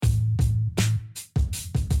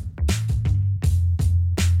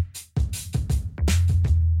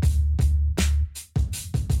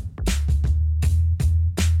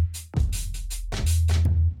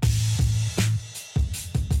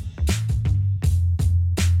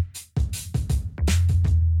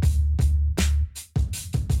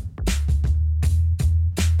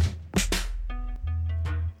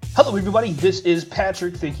Hello everybody, this is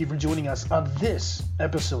Patrick. Thank you for joining us on this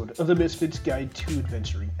episode of the Misfits Guide to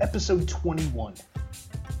Adventuring, episode 21.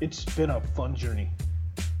 It's been a fun journey,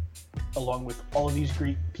 along with all of these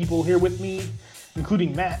great people here with me,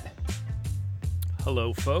 including Matt.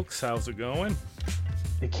 Hello folks, how's it going?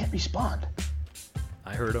 They can't respond.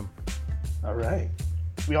 I heard them. Alright.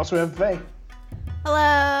 We also have Faye.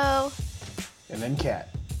 Hello. And then Kat.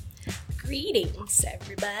 Greetings,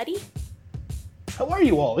 everybody. How are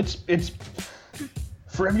you all? It's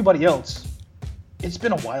for everybody else, it's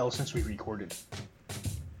been a while since we recorded.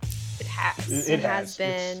 It has. It has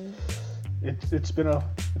been. It's been a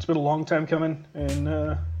long time coming,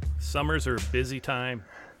 and Summers are a busy time.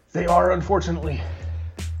 they are, unfortunately.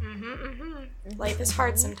 Life is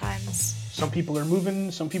hard sometimes. Some people are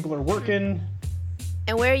moving, some people are working.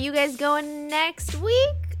 And where are you guys going next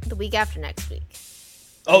week? The week after next week.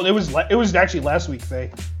 Oh, it was actually last week,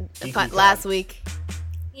 Faye. Last week.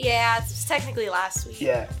 Yeah, it's technically last week.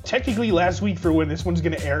 Yeah, technically last week for when this one's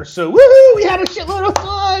gonna air. So woohoo! We had a shitload of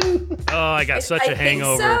fun. Oh, I got such a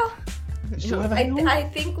hangover. Think so. You still have a hangover? I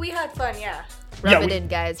think we had fun, yeah. Rub it in,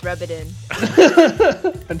 guys. Rub it in.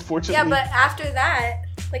 Unfortunately. Yeah, but after that,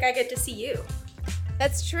 I get to see you.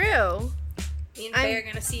 That's true. Me and Faye are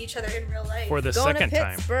gonna see each other in real life. For the Going second to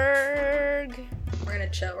time. Pittsburgh. We're gonna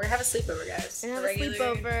chill. We're gonna have a sleepover, guys. And have a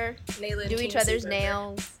sleepover. Nail Do each other's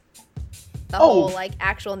nails. The Oh. whole,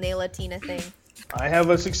 actual Nail-Latina thing. I have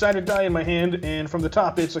a six-sided die in my hand, and from the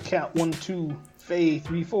top it's a Cat 1, 2, Faye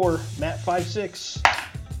 3, 4, Matt 5, 6.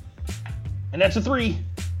 And that's a 3.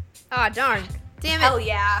 Ah, darn. Damn it. Hell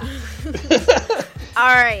yeah.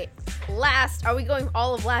 All right. Are we going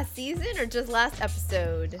all of last season or just last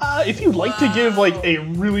episode? If you'd like to give a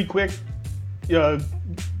really quick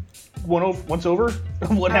once over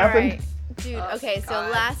of what happened. Right. Dude, okay, so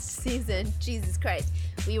last season, Jesus Christ,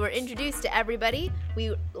 we were introduced to everybody.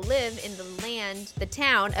 We live in the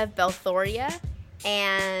town of Belthoria,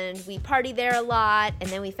 and we party there a lot, and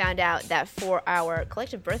then we found out that for our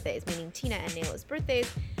collective birthdays, meaning Tina and Nayla's birthdays,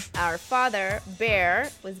 our father, Bear,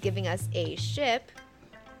 was giving us a ship,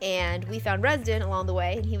 and we found Resden along the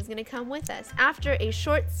way, and he was going to come with us. After a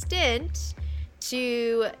short stint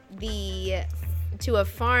to a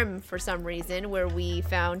farm for some reason where we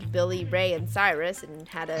found Billy, Ray, and Cyrus and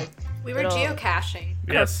had a We were geocaching.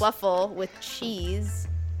 Yes. kerfluffle with cheese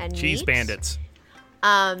and Cheese meat. bandits.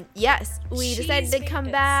 Yes, we decided to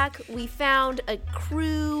come back. We found a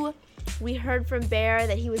crew. We heard from Bear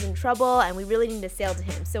that he was in trouble and we really needed to sail to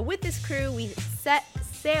him. So with this crew, we set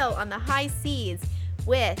sail on the high seas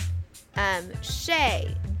with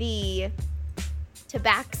Shay, the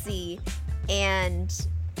Tabaxi, and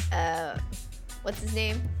what's his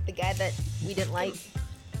name? The guy that we didn't like?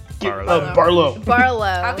 Barlow.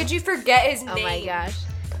 Barlow. How could you forget his name? Oh my gosh.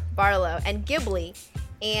 Barlow and Ghibli.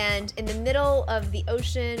 And in the middle of the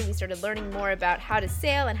ocean, we started learning more about how to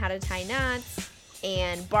sail and how to tie knots.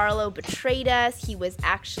 And Barlow betrayed us. He was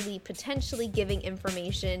actually potentially giving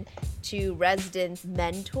information to Resden's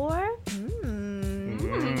mentor.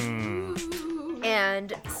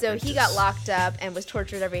 And so he got locked up and was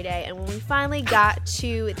tortured every day. And when we finally got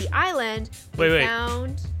to the island, we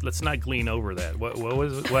found... Let's not glean over that. What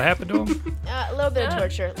happened to him? a little bit of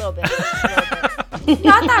torture. A little bit.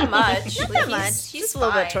 Not that much. Not that much. He's Just a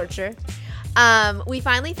little bit of fine. torture. We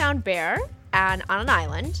finally found Bear on an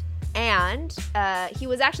island. And he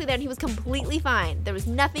was actually there and he was completely fine. There was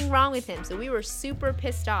nothing wrong with him. So we were super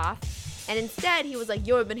pissed off. And instead, he was like,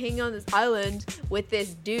 yo, I've been hanging on this island with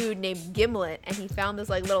this dude named Gimlet. And he found this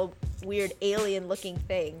little weird alien looking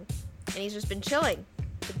thing. And he's just been chilling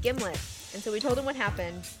with Gimlet. And so we told him what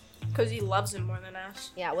happened. Because he loves him more than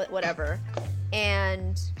us. Yeah, whatever.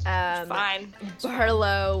 And Fine.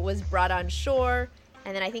 Barlow was brought on shore.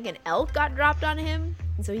 And then I think an elk got dropped on him.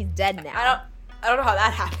 And so he's dead now. I don't know how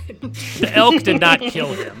that happened. The elk did not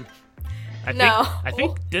kill him. I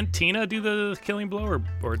think No. didn't Tina do the killing blow,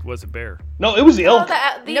 or was it Bear? No, it was the elk. The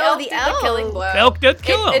elk did the killing blow. The elk did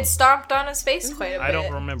kill him. It stomped on his face quite a bit. I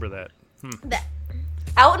don't remember that.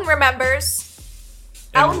 Elton remembers.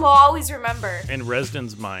 Elton will always remember. In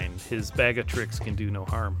Resden's mind, his bag of tricks can do no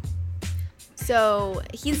harm. So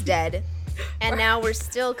he's dead. And now we're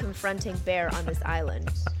still confronting Bear on this island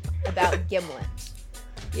about Gimlet.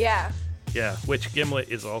 Yeah. Yeah, which Gimlet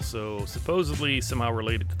is also supposedly somehow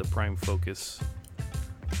related to the Prime Focus.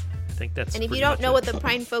 I think that's. And if you pretty don't much know it. what the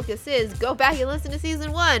Prime Focus is, go back and listen to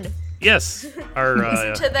season 1. Yes, our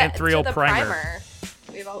to the Ethereal primer.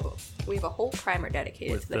 We have a whole primer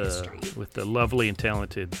dedicated to the history. with the lovely and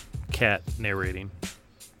talented Kat narrating.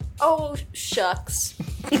 Oh, shucks.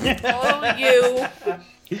 Oh,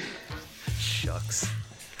 you. Shucks.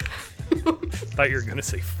 Thought you were gonna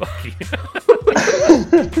say fuck you.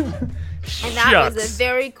 And that was Shucks. a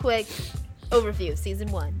very quick overview of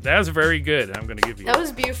season 1. That was very good. I'm gonna give you. That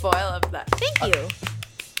was beautiful. I love that. Thank you.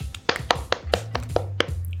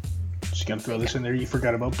 Just gonna throw this in there. You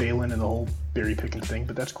forgot about Balin and the whole berry picking thing,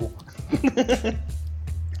 but that's cool.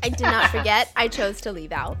 I did not forget. I chose to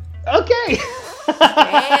leave out. Okay.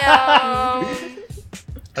 Damn.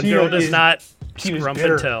 A Tina girl does is- not Tina's scrump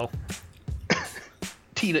bitter. and tell.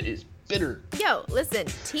 Tina is bitter. Yo, listen,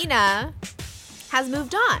 Tina has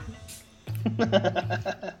moved on.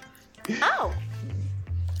 Oh.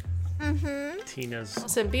 Tina's.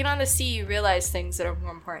 Listen, being on the sea, you realize things that are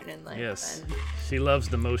more important in life. Yes. And She loves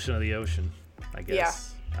the motion of the ocean. I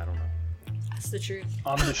guess. I don't know. that's the truth.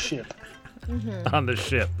 On the ship. On the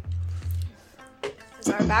ship. It's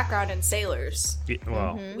our background in sailors. Yeah,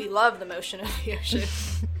 well, We love the motion of the ocean.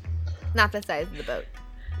 Not the size of the boat.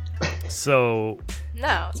 so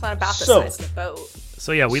No, it's not about the So- size of the boat.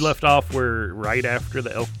 yeah, we left off where right after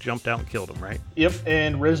the elk jumped out and killed him, right? Yep,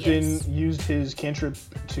 and Resden Yes. used his cantrip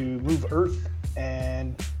to move Earth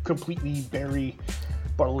and completely bury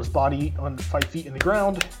Bartola's body on 5 feet in the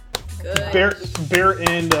ground. Good. Bear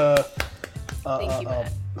and Thank you,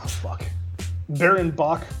 Matt. oh fuck. Bear and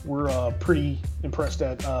Bach were pretty impressed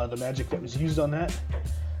at the magic that was used on that.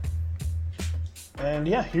 And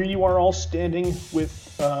yeah, here you are all standing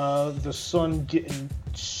with the sun getting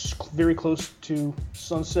very close to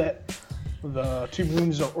sunset. The two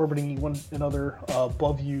moons are orbiting one another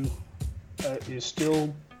above you. Is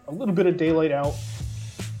still a little bit of daylight out.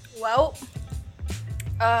 Well,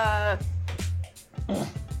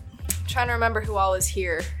 trying to remember who all is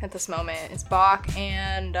here at this moment. It's Bach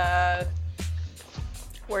and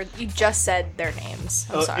where you just said their names.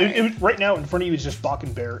 I'm sorry. Right now in front of you is just Bach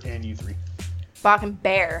and Bear and you three. Bach and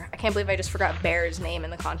Bear. I can't believe I just forgot Bear's name in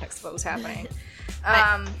the context of what was happening.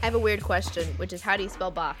 I have a weird question, which is how do you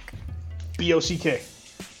spell Bach? B-O-C-K.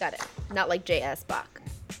 Got it. Not like J.S. Bach.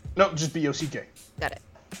 No, just B-O-C-K. Got it.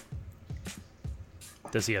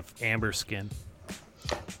 Does he have amber skin?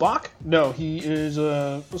 Bach? No, he is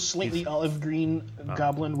a slightly olive green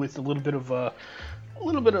goblin with a little bit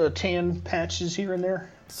of tan patches here and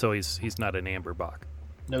there. So he's not an amber Bach.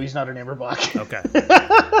 No, he's not an amber Bach. Okay.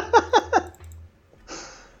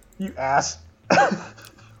 You ass.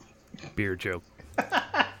 Beer joke.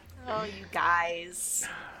 Oh, you guys.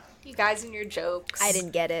 You guys and your jokes. I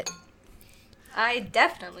didn't get it. I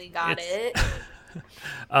definitely got it.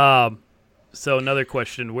 So another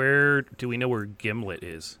question: where do we know where Gimlet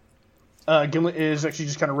is? Gimlet is actually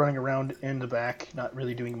just kind of running around in the back, not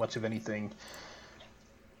really doing much of anything.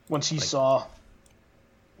 Once he saw,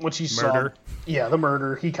 Murder? Yeah, the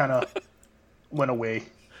murder, he kind of went away.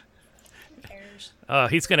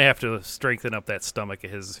 He's gonna have to strengthen up that stomach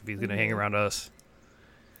of his if he's gonna hang around us.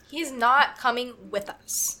 He's not coming with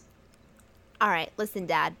us. All right, listen,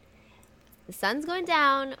 Dad. The sun's going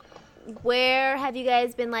down. Where have you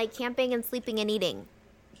guys been, like, camping and sleeping and eating?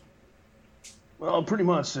 Well, pretty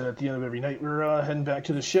much at the end of every night, we're heading back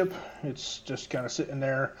to the ship. It's just kind of sitting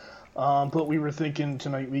there. But we were thinking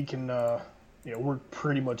tonight we can, we're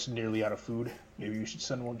pretty much nearly out of food. Maybe we should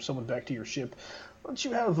send someone back to your ship. Why don't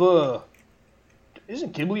you have,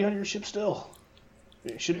 isn't Ghibli on your ship still?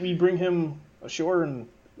 Shouldn't we bring him ashore and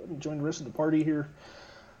join the rest of the party here?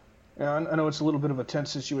 I know it's a little bit of a tense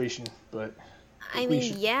situation, but I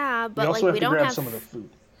mean, yeah, we but, also like, have we to don't grab have... some of the food.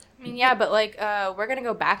 I mean, yeah, but, like, we're gonna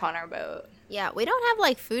go back on our boat. Yeah, we don't have,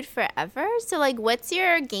 like, food forever. So, like, what's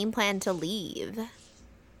your game plan to leave?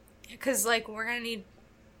 Because, like, we're gonna need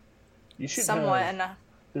You should somewhat have, enough.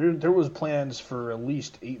 there was plans for at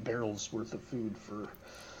least 8 barrels worth of food for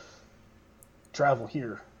travel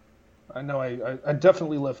here. I know I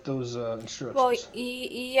definitely left those instructions. Well,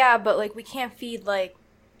 yeah, but, like, we can't feed, like,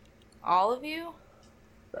 all of you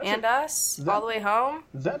and us all the way home.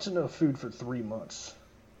 That's enough food for 3 months.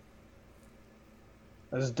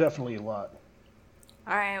 That's definitely a lot.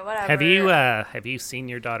 All right, whatever. Have you seen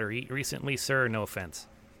your daughter eat recently, sir? No offense.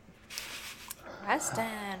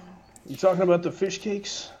 Reston. You talking about the fish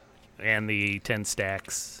cakes? And the 10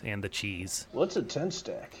 stacks and the cheese. What's a 10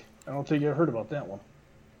 stack? I don't think I heard about that one.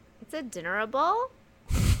 It's a dinnerable.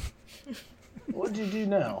 What'd you do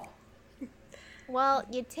now? Well,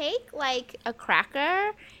 you take, like, a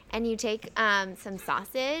cracker, and you take some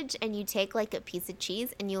sausage, and you take, like, a piece of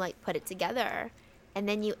cheese, and you, like, put it together. And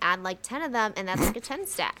then you add, like, 10 of them, and that's, like, a 10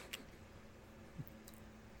 stack.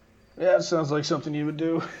 Yeah, it sounds like something you would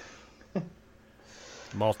do.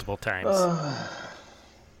 Multiple times.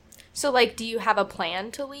 So, like, do you have a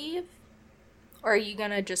plan to leave? Or are you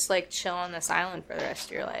gonna just, like, chill on this island for the rest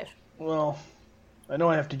of your life? Well, I know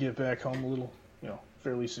I have to get back home a little,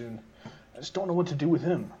 fairly soon. I just don't know what to do with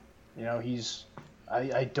him. You know,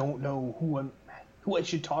 I don't know who I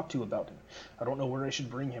should talk to about him. I don't know where I should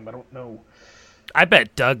bring him. I don't know. I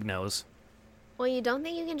bet Doug knows. Well, you don't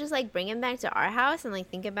think you can just like bring him back to our house and like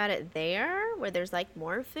think about it there, where there's like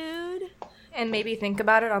more food? And maybe think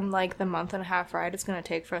about it on like the month and a half ride it's gonna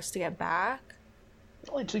take for us to get back. It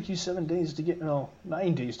only took you 9 days to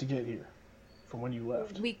get here from when you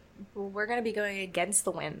left. We're gonna be going against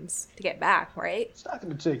the winds to get back, right? It's not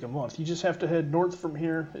going to take a month. You just have to head north from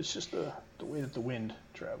here. It's just the way that the wind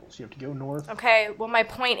travels. You have to go north. Okay, well my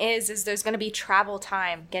point is there's gonna be travel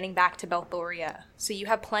time getting back to Belthoria. So you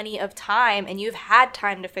have plenty of time and you've had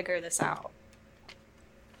time to figure this out.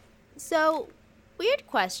 So, weird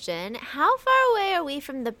question. How far away are we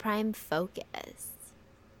from the prime focus?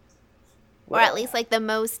 Or at least like the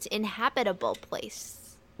most inhabitable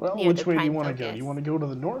place. Well, near which the way do you prime want to go? focus. Do you want to go to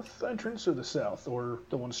the north entrance or the south, or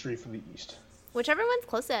the one straight from the east? Whichever one's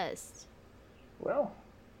closest. Well,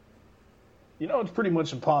 you know, it's pretty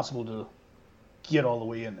much impossible to get all the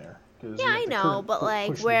way in there. Yeah, I know, but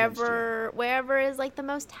like wherever is like the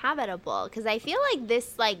most habitable. Because I feel like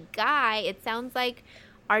this like guy, it sounds like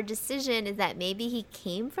our decision is that maybe he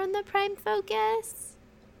came from the prime focus.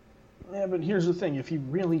 Yeah, but here's the thing: if he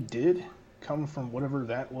really did come from whatever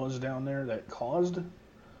that was down there that caused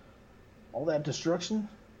all that destruction,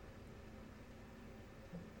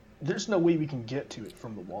 there's no way we can get to it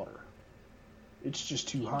from the water. It's just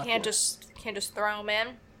too hot. Can't just throw him in.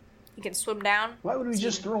 You can swim down. Why would we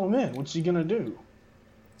just throw him in? What's he gonna do?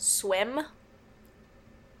 Swim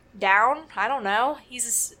down? I don't know.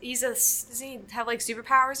 Does he have like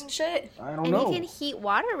superpowers and shit? I don't And know. he can heat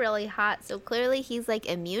water really hot, so clearly he's like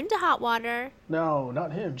immune to hot water. No,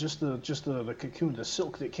 not him. Just the cocoon, the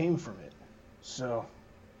silk that came from it. So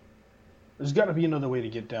there's got to be another way to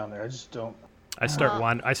get down there. I just don't. I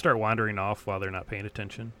start wandering off while they're not paying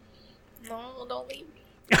attention. No, don't leave me.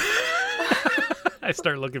 I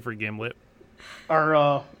start looking for Gimlet.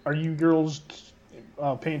 Are you girls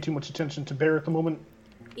paying too much attention to Bear at the moment?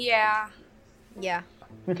 Yeah. Yeah.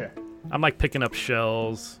 Okay. I'm like picking up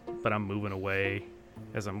shells, but I'm moving away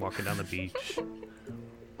as I'm walking down the beach.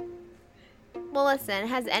 Well, listen,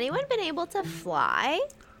 has anyone been able to fly?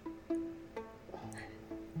 What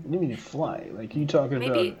do you mean fly? Like, are you talking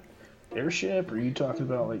about airship, or are you talking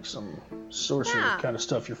about like some sorcery kind of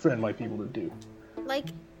stuff your friend might be able to do? Like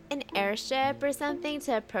an airship or something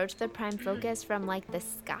to approach the prime focus from like the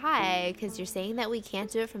sky? Because you're saying that we can't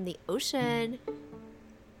do it from the ocean.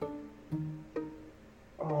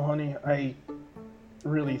 Oh, honey, I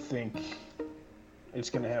really think it's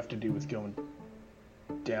going to have to do with going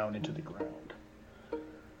down into the ground.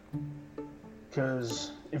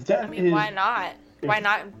 Because if that is... why not? Why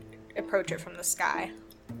not approach it from the sky?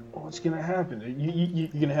 What's going to happen? You're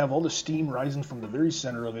going to have all the steam rising from the very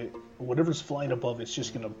center of it. Whatever's flying above it's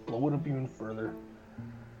just going to blow it up even further.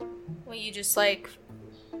 Well, you just, like,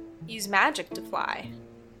 use magic to fly.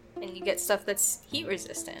 And you get stuff that's heat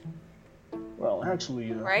resistant. Well,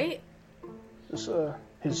 actually... right?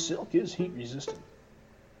 His silk is heat resistant.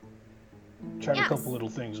 Tried a couple little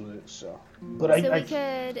things with it, so... But we could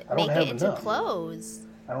make it into clothes.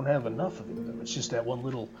 I don't have enough of it, though. It's just that one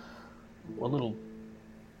little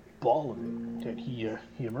ball of it that he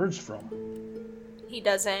emerged from. He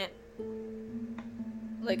doesn't,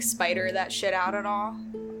 like, spider that shit out at all?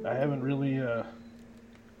 I haven't really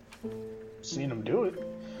seen him do it.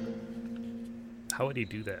 How would he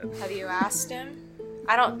do that? Have you asked him?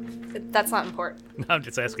 That's not important. No, I'm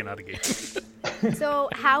just asking out of game. So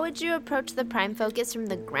how would you approach the prime focus from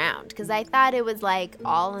the ground? Because I thought it was like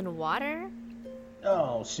all in water.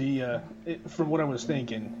 Oh, see, from what I was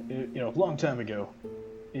thinking, a long time ago,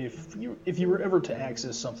 if you were ever to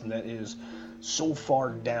access something that is so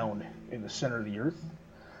far down in the center of the earth,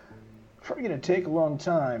 it's probably going to take a long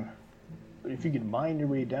time. But if you can mine your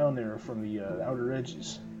way down there from the outer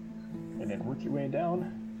edges, and then work your way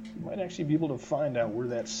down, you might actually be able to find out where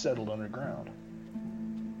that's settled underground.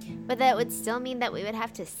 But that would still mean that we would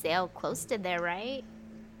have to sail close to there, right?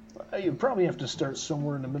 You'd probably have to start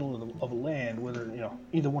somewhere in the middle of a land, whether,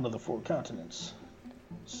 either one of the 4 continents.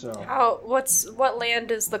 So. What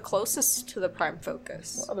land is the closest to the prime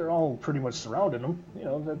focus? Well, they're all pretty much surrounding them.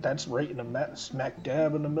 That's right in the smack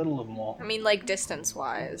dab in the middle of them all. I mean, like,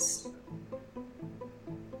 distance-wise.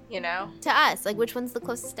 To us, like, which one's the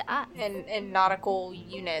closest to us? In nautical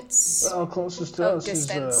units. Well, closest to us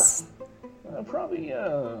distance. Is probably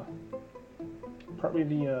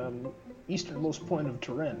the easternmost point of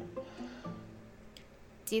Turin.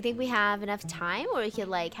 Do you think we have enough time, or we could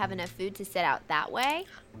like have enough food to set out that way?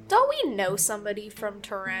 Don't we know somebody from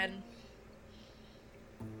Turin?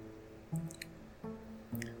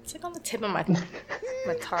 It's like on the tip of my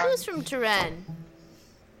tongue. Who's from Turin?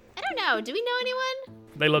 I don't know. Do we know anyone?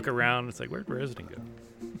 They look around. It's like, where'd Resden go?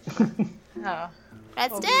 Oh.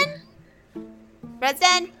 Resden?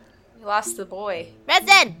 Resden? We lost the boy.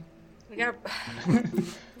 Resden! We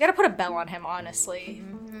gotta put a bell on him, honestly.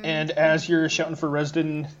 And as you're shouting for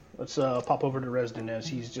Resden, let's pop over to Resden as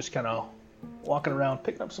he's just kind of walking around,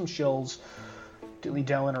 picking up some shells,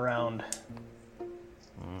 dilly-dallying around.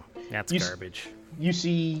 That's garbage. You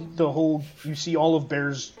see all of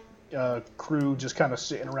Bear's crew just kind of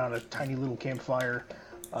sitting around a tiny little campfire,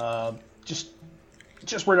 just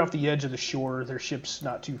right off the edge of the shore. Their ship's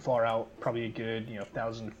not too far out, probably a good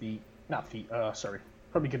 1,000 feet, probably a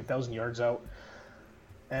good 1,000 yards out.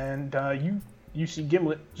 And you see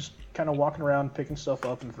Gimlet just kind of walking around, picking stuff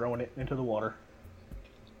up and throwing it into the water.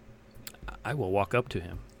 I will walk up to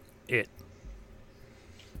him.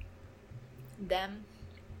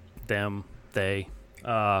 Them, they,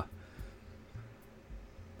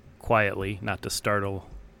 quietly, not to startle.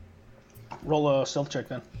 Roll a stealth check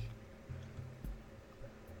then.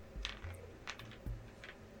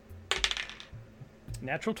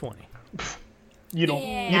 Natural 20. You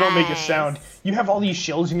don't make a sound. You have all these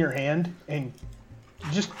shells in your hand and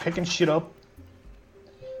you're just picking shit up.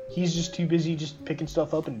 He's just too busy just picking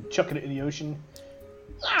stuff up and chucking it in the ocean.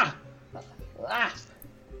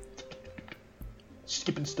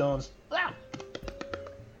 Skipping stones.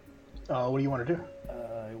 What do you want to do?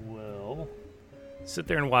 I will sit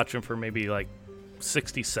there and watch him for maybe like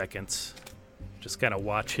 60 seconds. Just kind of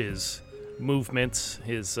watch his movements,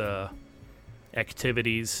 his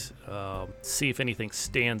activities, see if anything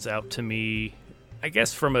stands out to me. I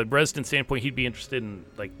guess from a resident standpoint, he'd be interested in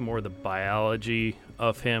like more the biology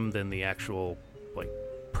of him than the actual like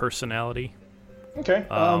personality. Okay.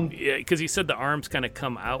 Yeah, because he said the arms kind of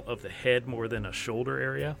come out of the head more than a shoulder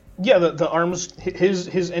area. Yeah, the arms,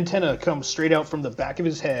 his antenna comes straight out from the back of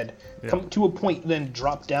his head, come to a point, then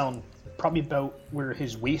drop down probably about where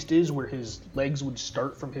his waist is, where his legs would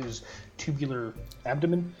start from his tubular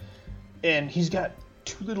abdomen. And he's got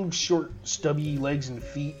two little short, stubby legs and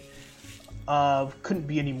feet. Couldn't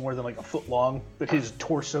be any more than like a foot long, but his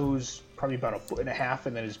torso's probably about 1.5 feet,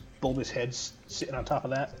 and then his bulbous head's sitting on top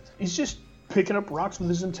of that. He's just picking up rocks with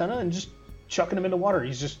his antenna and just chucking them into water.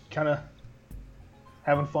 He's just kind of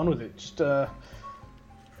having fun with it. Just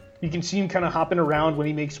you can see him kind of hopping around when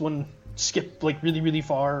he makes one skip like really, really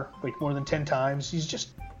far, like more than 10 times. He's just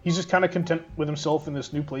kind of content with himself in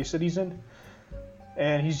this new place that he's in,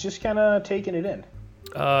 and he's just kind of taking it in.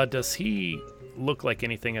 Does he look like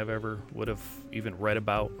anything I've ever would have even read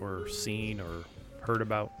about or seen or heard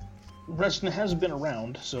about? Resden has been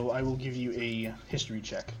around, so I will give you a history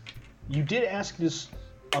check. You did ask this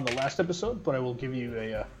on the last episode, but I will give you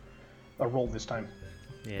a roll this time.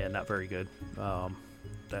 Yeah, not very good.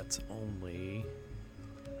 That's only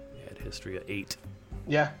history of 8.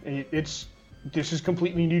 Yeah, this is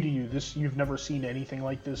completely new to you. You've never seen anything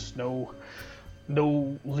like this. No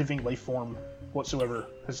living life form whatsoever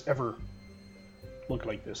has ever looked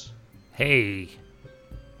like this. Hey,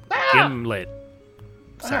 Gimlet.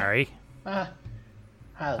 Sorry.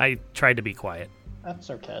 I tried to be quiet. That's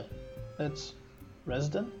okay. It's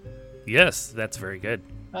Resden? Yes, that's very good.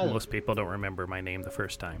 Most people don't remember my name the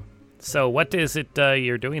first time. So what is it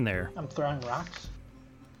you're doing there? I'm throwing rocks.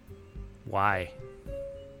 Why?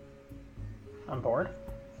 I'm bored.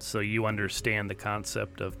 So you understand the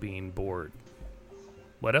concept of being bored.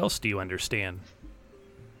 What else do you understand?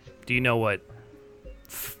 Do you know what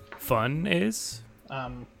fun is?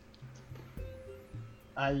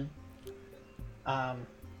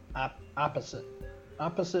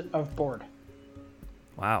 Opposite of bored.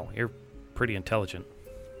 Wow, you're pretty intelligent.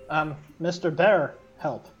 Mr. Bear,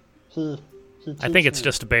 help. He I think it's me.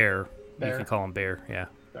 just Bear. Bear. You can call him Bear, yeah.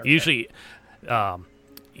 Okay. Usually, you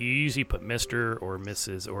usually put Mr. or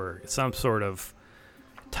Mrs. or some sort of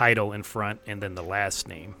title in front and then the last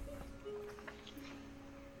name.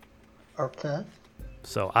 Okay.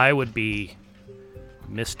 So I would be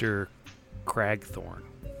Mr. Cragthorn.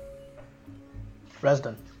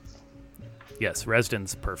 Resden. Yes,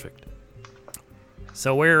 Resden's perfect.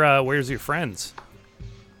 So where's your friends?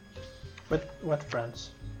 What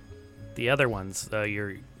friends? The other ones,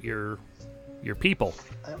 your people.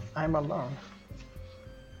 I'm alone.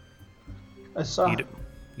 I saw.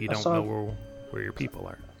 You don't know where your people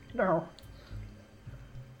are. No.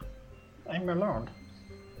 I'm alone.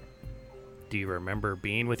 Do you remember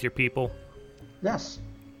being with your people? Yes.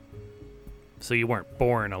 So you weren't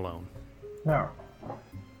born alone. No.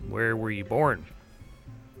 Where were you born?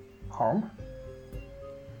 Home?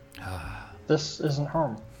 This isn't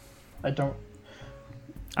home. I don't...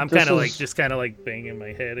 I'm This kind of is- just kind of like banging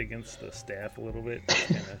my head against the staff a little bit.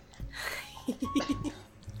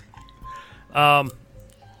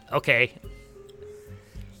 Okay.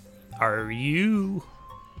 Are you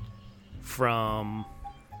from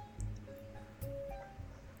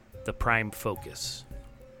the Prime Focus?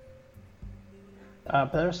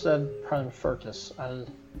 Bear said Prime Focus.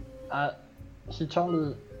 He told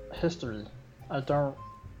me history. I don't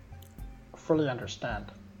fully understand.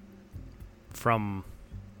 From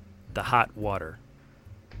the hot water?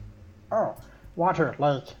 Oh, water,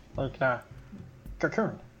 like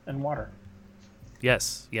cocoon in water.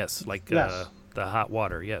 Yes, like Yes. the hot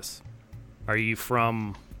water, yes. Are you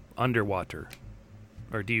from underwater?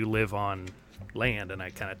 Or do you live on land? And I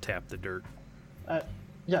kind of tap the dirt.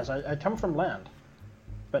 Yes, I come from land,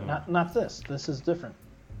 but not this. This is different.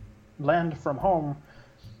 Land from home.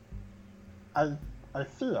 I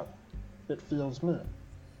feel. It feels me.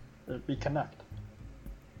 We connect.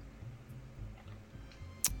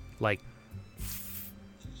 Like,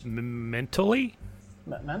 mentally?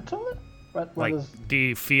 Mentally? What Like, is? do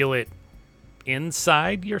you feel it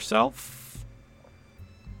inside yourself?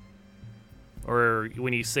 Or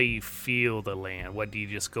when you say you feel the land, what do you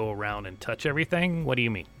just go around and touch everything? What do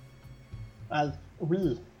you mean?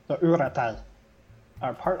 We, the Uratai,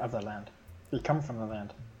 are part of the land. We come from the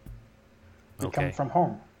land. We Okay. come from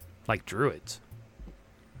home. Like druids.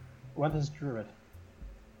 What is druid?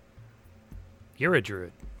 You're a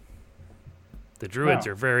druid. The druids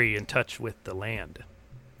Oh. are very in touch with the land.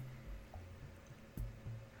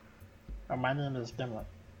 Oh, my name is Gimlet.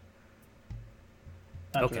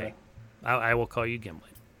 Not Okay. druid. I will call you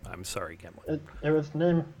Gimlet. I'm sorry, Gimlet. It was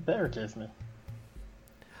name Bear gave me.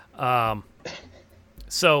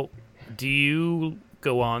 So, do you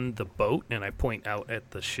go on the boat? And I point out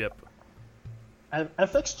at the ship. I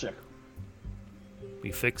fixed you.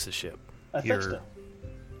 You fix the ship. I fixed it.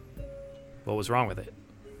 What was wrong with it?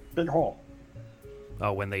 Big hole.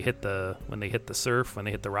 Oh, when they hit the surf, when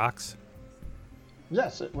they hit the rocks.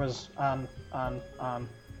 Yes, it was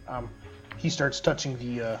He starts touching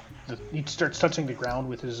he starts touching the ground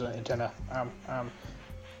with his antenna.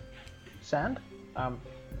 Sand.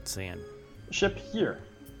 Sand. Ship here.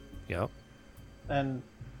 Yep. And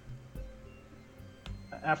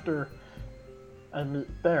after I meet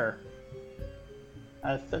Bear,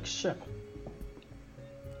 I fix ship.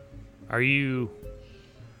 Are you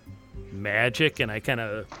magic? And I kind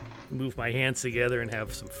of move my hands together and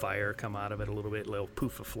have some fire come out of it a little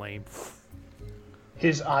poof of flame.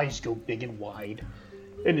 His eyes go big and wide,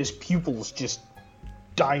 and his pupils just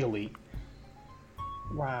dilate.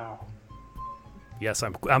 Wow. Yes,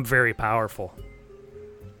 I'm very powerful.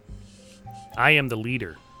 I am the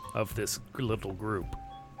leader of this little group.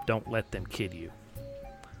 Don't let them kid you.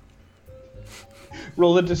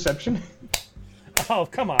 Roll a deception. Oh,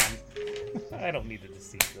 come on. I don't need to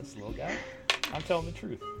deceive this little guy. I'm telling the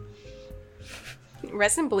truth.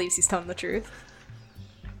 Resident believes he's telling the truth.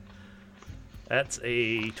 That's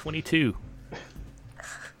a 22.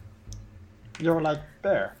 You're like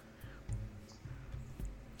Bear.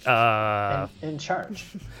 In charge.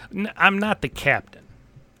 I'm not the captain.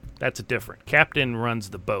 That's different. Captain runs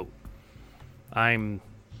the boat. I'm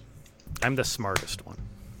the smartest one.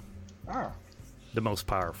 Oh. The most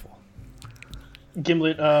powerful.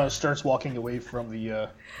 Gimlet starts walking away from the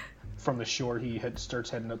shore. He starts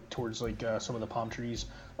heading up towards some of the palm trees.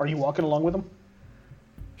 Are you walking along with him?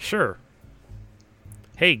 Sure.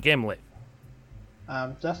 Hey, Gimlet.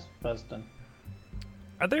 Yes, President.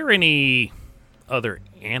 Are there any other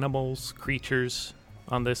animals, creatures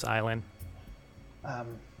on this island?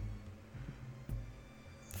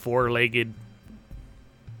 Four-legged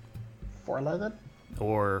Four-legged?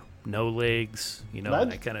 or no legs? You know, Leg?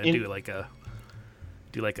 and I kind of In-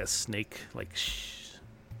 do like a snake, like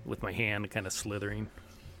with my hand kind of slithering.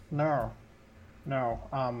 No.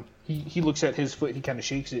 He looks at his foot. He kind of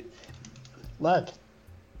shakes it. Leg.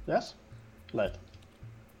 Yes? Leg.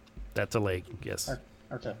 That's a leg, yes.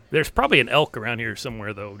 Okay. There's probably an elk around here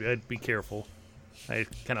somewhere, though. I'd be careful. I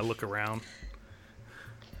kind of look around.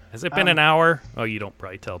 Has it been an hour? Oh, you don't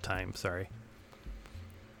probably tell time. Sorry.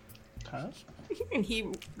 Huh? And he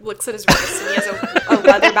looks at his wrist and he has a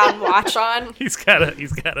leather-bound watch on. He's got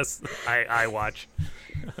a eye watch.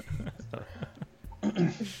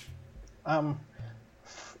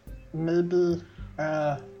 Maybe,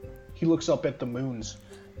 He looks up at the moons.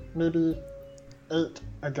 maybe 8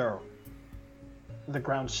 ago. The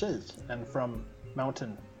ground shakes, and from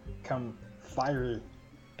mountain come fiery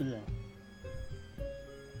being.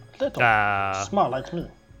 Little, small like me.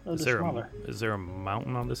 Is there a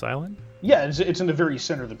mountain on this island? Yeah, it's in the very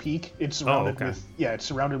center of the peak. It's surrounded okay. it's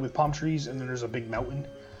surrounded with palm trees, and then there's a big mountain.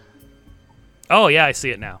 Oh yeah, I see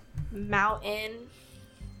it now. Mountain.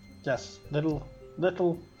 Yes, little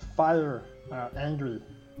fire, angry.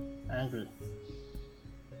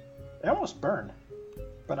 It almost burned,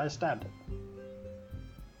 but I stabbed it.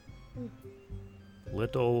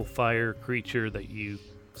 Little fire creature that you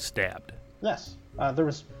stabbed. Yes, there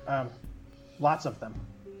was lots of them.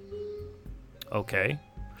 Okay.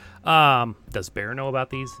 Does Bear know about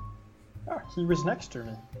these? Oh, he was next to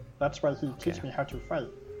me. That's why he teach me how to fight.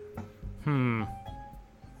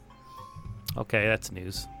 Okay, that's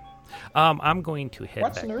news. I'm going to head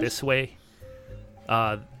What's back news? this way.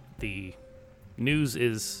 The news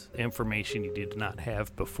is information you did not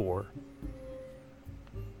have before.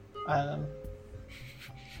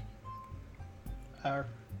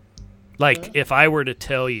 Like, if I were to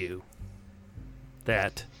tell you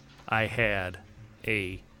that I had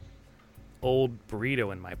a old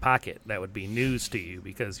burrito in my pocket, that would be news to you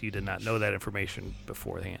because you did not know that information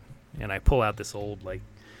beforehand. And I pull out this old, like,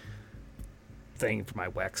 thing from my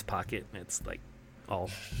wax pocket, and it's, like, all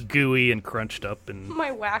gooey and crunched up. And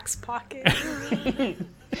My wax pocket.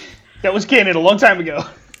 That was canon a long time ago.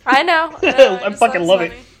 I know. I fucking love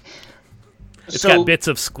it. it's got bits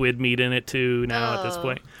of squid meat in it, too, now at this Oh.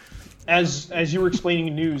 point. As you were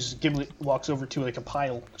explaining news, Gimlet walks over to like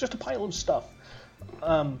just a pile of stuff,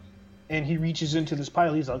 and he reaches into this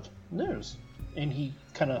pile. He's like, news, and he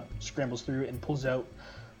kind of scrambles through it and pulls out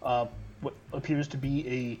what appears to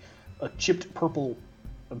be a chipped purple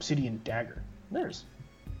obsidian dagger. There's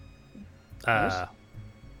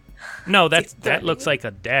No, that looks like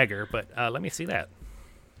a dagger, but let me see that.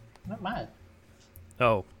 Not mine.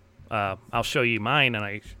 Oh, I'll show you mine, and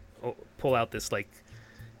I pull out this, like,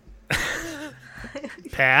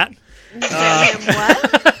 Pat. Show him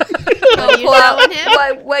what? What are you showing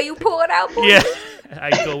him? Where you pull it out, boy? Yeah, I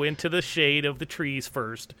go into the shade of the trees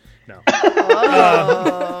first. No,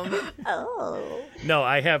 Oh. no,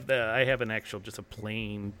 I have an actual, just a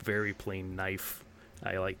plain, very plain knife.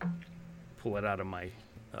 I like pull it out of my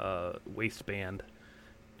waistband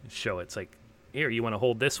and show it. It's like, here, you want to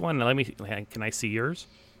hold this one? Can I see yours?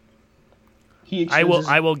 I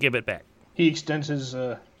will give it back. He extends his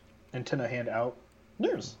antenna hand out.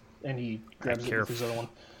 There's, and he grabs it with his other one.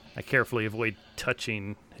 I carefully avoid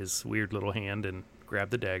touching his weird little hand and grab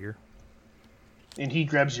the dagger. And he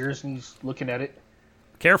grabs yours and he's looking at it.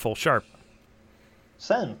 Careful, sharp.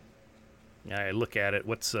 Same. Yeah, I look at it.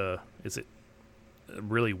 Is it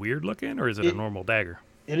really weird looking, or is it a normal dagger?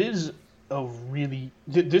 It is a really...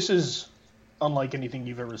 This is unlike anything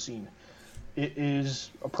you've ever seen. It is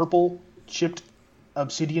a purple, chipped,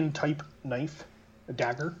 obsidian-type knife, a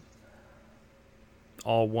dagger.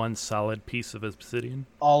 All one solid piece of obsidian?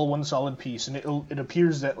 All one solid piece. And it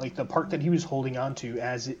appears that like the part that he was holding on to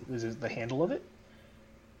as it was the handle of it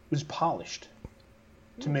was polished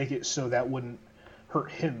to make it so that wouldn't hurt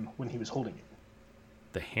him when he was holding it.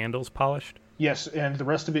 The handle's polished? Yes, and the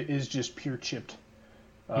rest of it is just pure chipped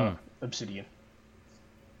obsidian.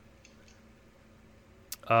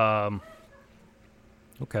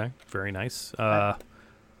 Okay, very nice.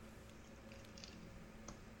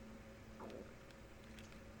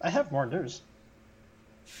 I have more news.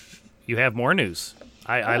 You have more news.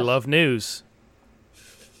 I love news.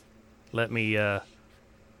 Let me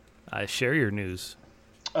share your news.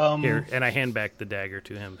 Here, and I hand back the dagger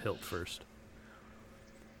to him, hilt first.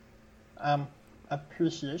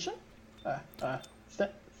 Appreciation?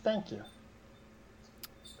 Thank you.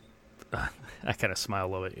 I kind of smile a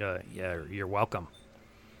little bit. Yeah, you're welcome.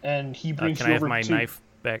 And he brings Can you I have over my to... knife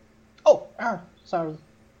back? Oh, sorry.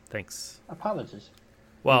 Thanks. Apologies.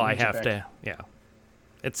 Well, He I brings it have back. to. Yeah,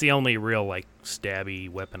 it's the only real like stabby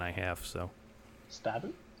weapon I have. So Stab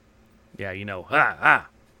it? yeah, you know,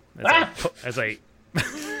 as I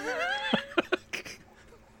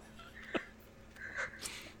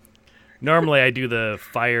normally I do the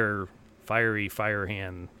fiery fire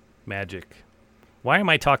hand magic. Why am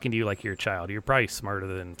I talking to you like you're a child? You're probably smarter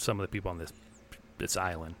than some of the people on this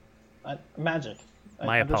island. Magic.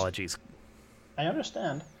 My apologies. I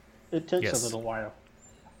understand. It takes Yes. a little while.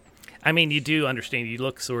 I mean, you do understand. You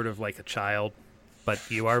look sort of like a child, but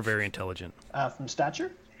you are very intelligent. From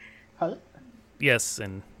stature? Height? Yes,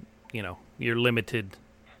 and your limited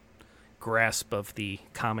grasp of the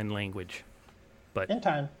common language. But In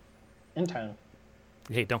time.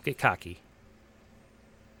 hey, don't get cocky.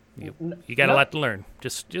 You N- got a no. lot to learn.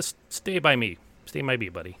 Just stay by me. Stay by me,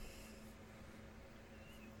 buddy.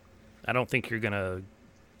 I don't think you're gonna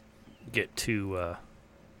get too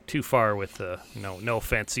too far with the no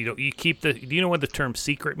offense. You keep the. Do you know what the term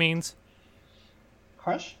secret means?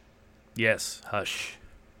 Hush? Yes, hush.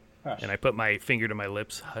 Hush. And I put my finger to my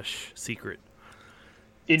lips. Hush, secret.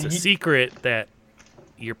 And It's a secret that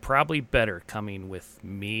you're probably better coming with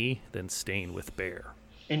me than staying with Bear.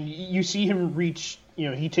 And you see him reach.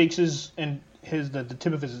 He takes the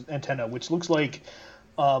tip of his antenna, which looks like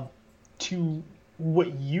to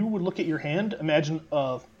what you would look at your hand. Imagine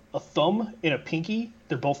a thumb and a pinky.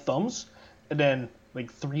 They're both thumbs, and then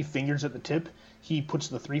like 3 fingers at the tip. He puts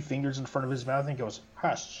the 3 fingers in front of his mouth and goes,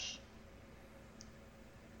 "Hush."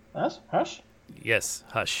 Hush? Hush? Yes,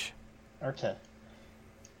 hush. Okay.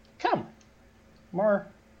 Come. More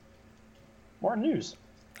news.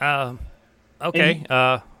 Okay.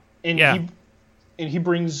 And Yeah. he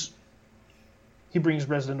brings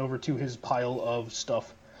Resident over to his pile of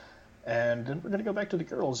stuff, and then we're gonna go back to the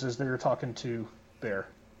girls as they're talking to Bear.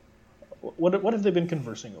 What have they been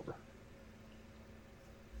conversing over?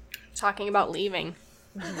 Talking about leaving.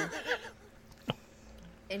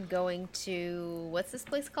 And going to, what's this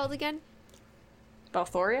place called again?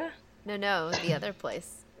 Balthoria? No, the other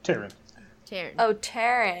place. Taryn. Taryn. Oh,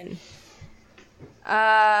 Terran.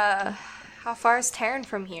 How far is Terran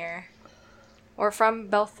from here? Or from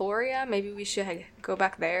Balthoria? Maybe we should go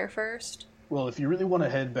back there first. Well, if you really want to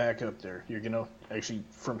head back up there, you're gonna actually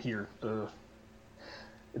from here.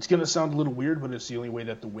 It's gonna sound a little weird, but it's the only way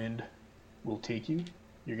that the wind will take you.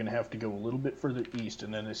 You're gonna have to go a little bit further east,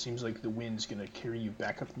 and then it seems like the wind's gonna carry you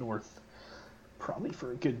back up north, probably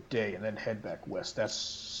for a good day, and then head back west. That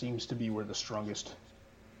seems to be where the strongest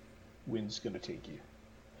wind's gonna take you.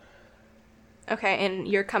 Okay, and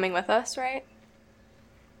you're coming with us, right?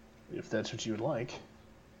 If that's what you would like.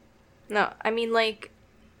 No, I mean, like,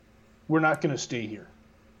 We're not gonna stay here.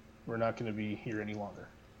 We're not gonna be here any longer.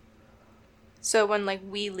 so when, like,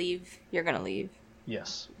 we leave, you're gonna leave,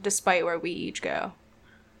 Yes. despite where we each go.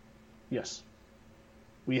 Yes.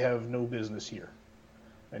 We have no business here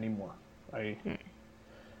anymore. I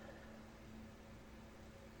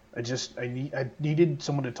needed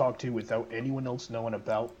someone to talk to without anyone else knowing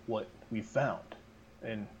about what we found.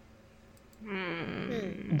 And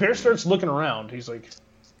Bear starts looking around. He's like,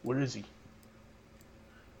 "Where is he?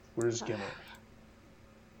 Where's Gimlet?"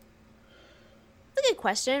 That's a good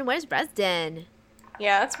question. Where's Resden?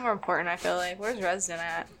 Yeah, that's more important, I feel like. Where's Resident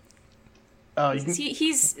at? You can,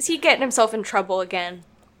 Is he getting himself in trouble again?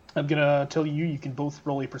 I'm gonna tell you. You can both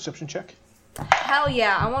roll a perception check. Hell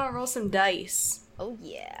yeah, I want to roll some dice. Oh,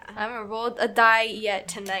 yeah. I haven't rolled a die yet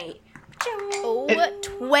tonight. Oh,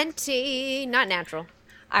 20. Not natural.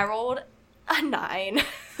 I rolled a 9.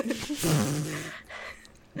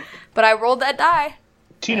 But I rolled that die.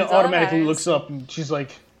 Tina That's all that automatically matters. looks up and she's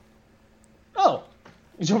like, "Oh,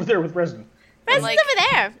 he's over there with Resident." Resden's like- over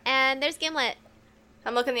there. And there's Gimlet.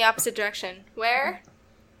 I'm looking the opposite direction. Where?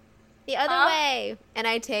 The other Huh? way. And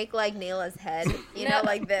I take, like, Nayla's head, No.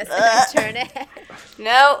 like this, and I turn it.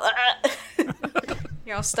 No.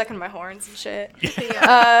 You're all stuck in my horns and shit.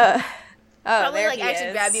 Yeah. Oh, Probably, there like, he actually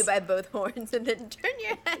is. grab you by both horns and then turn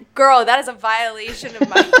your head. Girl, that is a violation of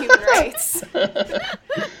my human rights.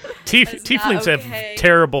 Tieflings have okay.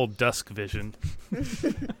 terrible dusk vision.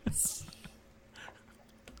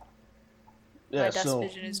 Yeah. My dust So,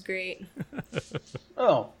 vision is great.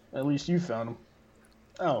 oh, at least you found him.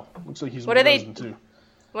 Oh, looks like he's What with are they- Resident too.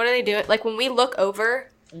 What are they doing? Like, when we look over,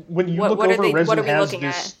 When you What- look what are over, they- what Resident are we has looking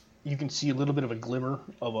this. at? You can see a little bit of a glimmer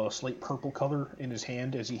of a slight purple color in his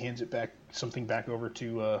hand as he hands it back, something back over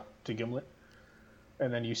to Gimlet,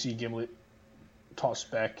 and then you see Gimlet toss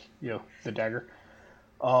back, the dagger.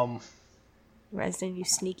 Resident, you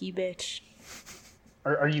sneaky bitch.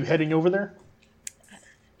 Are you heading over there?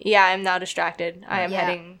 Yeah, I'm now distracted. I am Yeah.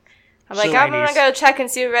 heading. I'm like, So- I'm gonna go check and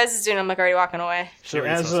see what Rez is doing. I'm like already walking away. She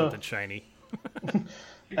already as, saw something shiny.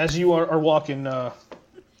 As you are walking, of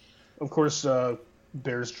course,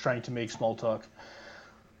 Bear's trying to make small talk.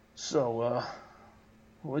 So,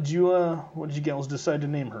 what'd you gals decide to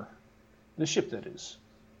name her? The ship, that is.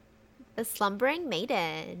 The Slumbering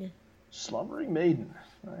Maiden. Slumbering Maiden.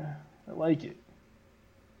 I like it.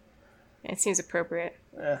 It seems appropriate.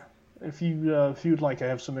 If you'd like, I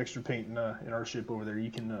have some extra paint in our ship over there.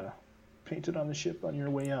 You can paint it on the ship on your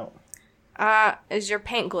way out. Is your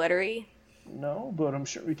paint glittery? No, but I'm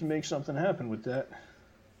sure we can make something happen with that.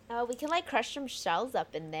 We can, like, crush some shells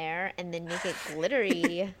up in there and then make it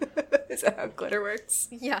glittery. Is that how glitter works?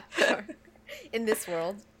 Yeah, sure. In this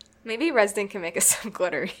world. Maybe Resident can make us some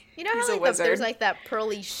glittery. You know He's how a like wizard. there's like that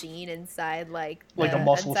pearly sheen inside Like a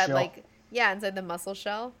mussel inside, shell. inside the mussel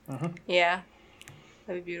shell. Yeah,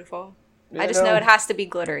 that'd be beautiful. Yeah, I just know it has to be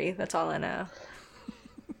glittery. That's all I know.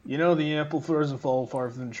 You know, the apple doesn't fall far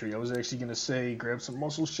from the tree. I was actually going to say grab some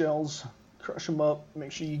mussel shells, crush them up,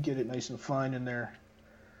 make sure you get it nice and fine in there.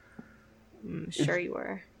 Sure you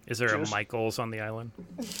were. Is there a Michael's on the island?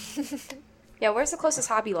 Yeah, where's the closest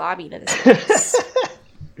Hobby Lobby to this place?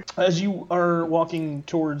 As you are walking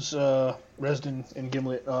towards Resden and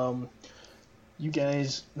Gimlet, you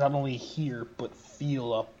guys not only hear but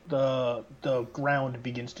feel up. The ground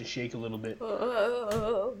begins to shake a little bit.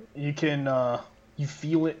 You can you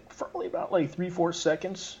feel it for only about like 3-4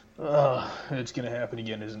 seconds. It's gonna happen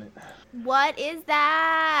again, isn't it? What is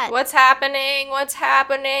that? What's happening? What's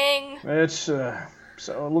happening? It's so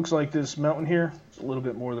it looks like this mountain here. It's a little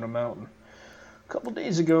bit more than a mountain. A couple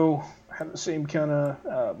days ago, I had the same kind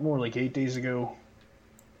of, more like 8 days ago.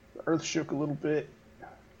 The earth shook a little bit.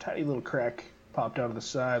 Tiny little crack popped out of the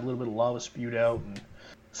side. A little bit of lava spewed out, and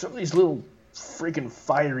some of these little freaking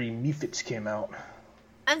fiery mephits came out.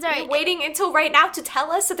 I'm Are sorry. you waiting until right now to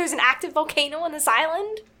tell us that there's an active volcano on this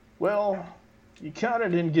island? Well, you kind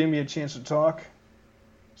of didn't give me a chance to talk.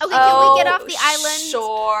 Okay, can we get off the island?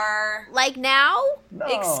 Sure. Like now? No,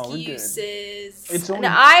 we're Excuses. good. It's only...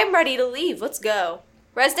 No, I'm ready to leave. Let's go.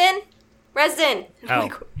 Resden? Oh.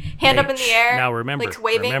 Like, hand up in the air. Now remember, like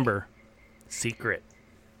waving. secret.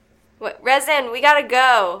 What? Resden, we gotta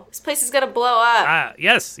go. This place is gonna blow up.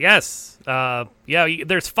 Yes.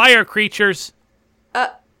 There's fire creatures.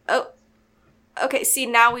 Okay, see,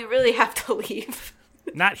 now we really have to leave.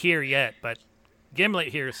 Not here yet, but Gimlet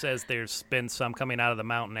here says there's been some coming out of the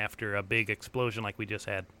mountain after a big explosion like we just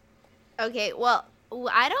had. Okay, well,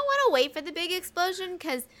 I don't want to wait for the big explosion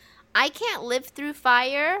because I can't live through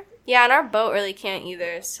fire. Yeah, and our boat really can't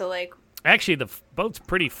either, so, like... Actually, the boat's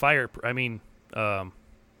pretty fire... I mean,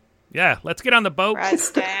 yeah, let's get on the boat.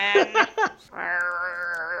 Resden.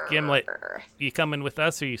 Gimlet, you coming with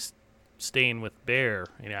us or you staying with Bear?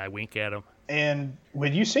 And I wink at him. And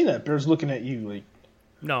when you say that, Bear's looking at you like...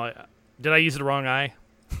 No, did I use the wrong eye?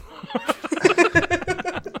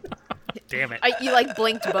 Damn it. You, like,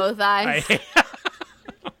 blinked both eyes.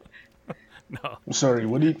 No. I'm sorry,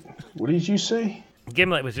 what did you say?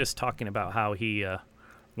 Gimlet was just talking about how he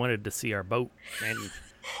wanted to see our boat. And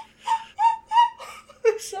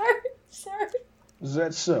Sorry. Is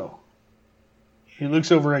that so? He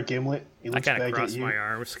looks over at Gimlet. He I looks kind back of at crossed you. my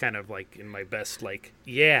arms, kind of like in my best, like,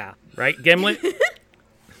 yeah. Right, Gimlet?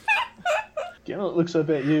 Gimlet looks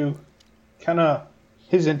up at you. Kind of,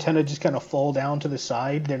 his antenna just kind of fall down to the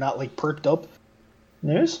side. They're not like perked up.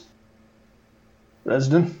 Yes?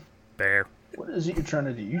 Resden, Bear. what is it you're trying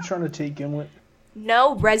to do? You trying to take Gimlet?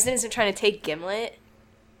 No, Resden isn't trying to take Gimlet.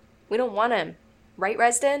 We don't want him. Right,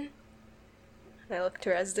 Resden? And I look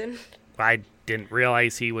to Resden. I didn't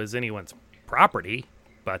realize he was anyone's property,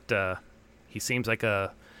 but he seems like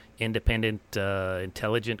a independent,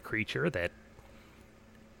 intelligent creature that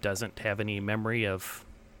doesn't have any memory of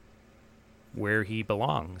where he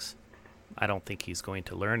belongs. I don't think he's going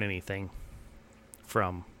to learn anything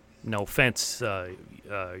from, no offense,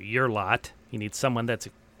 your lot. You need someone that's a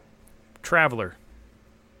traveler.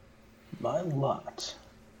 My lot.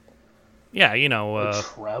 Yeah, you know, A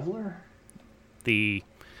traveler? the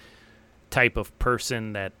type of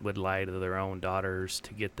person that would lie to their own daughters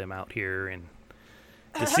to get them out here and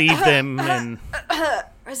deceive them and...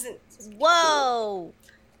 Resden, Whoa!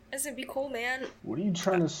 Resden, be cool, man. What are you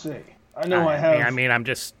trying to say? I know I have... I mean, I'm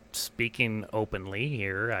just speaking openly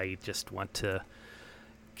here. I just want to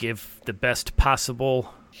give the best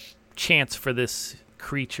possible chance for this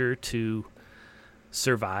creature to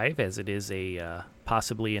survive, as it is a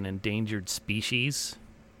possibly an endangered species.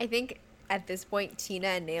 I think at this point, Tina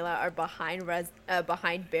and Nayla are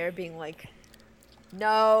behind Bear, being like,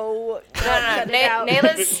 "No, cut it out."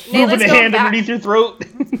 Nayla's Moving the going hand back. underneath your throat.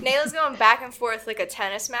 Nayla's going back and forth like a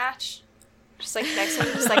tennis match. Just like next one,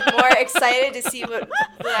 just like more excited to see what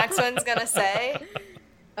the next one's gonna say.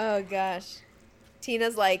 Oh gosh,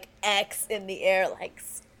 Tina's like X in the air, like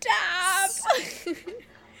stop.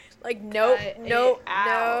 Like nope, Cut it nope,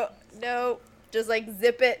 out. no, just like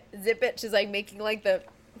zip it. She's like making like the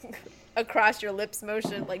across your lips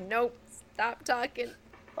motion, like nope, stop talking.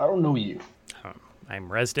 I don't know you. I'm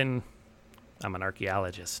Resden. I'm an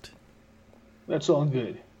archaeologist. That's all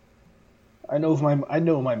good. I know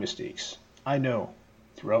my mistakes. I know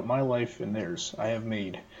throughout my life and theirs, I have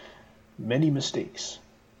made many mistakes.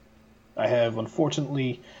 I have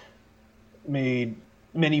unfortunately made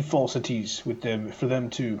many falsities with them for them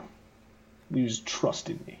to lose trust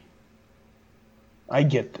in me. I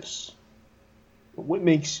get this. But what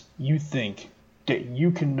makes you think that you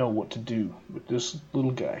can know what to do with this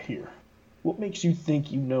little guy here? What makes you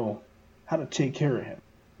think you know how to take care of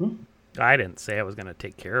him? I didn't say I was going to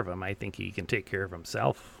take care of him. I think he can take care of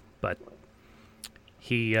himself. But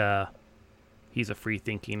he's a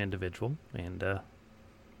free-thinking individual, and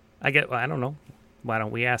I don't know. Why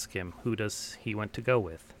don't we ask him who does he want to go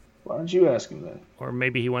with? Why don't you ask him then? Or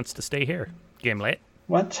maybe he wants to stay here. Gimlet.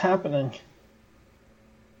 What's happening?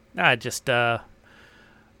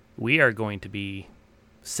 We are going to be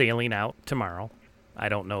sailing out tomorrow. I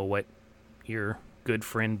don't know what your good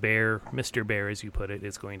friend Bear, Mr. Bear as you put it,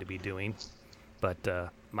 is going to be doing.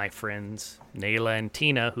 But my friends Nayla and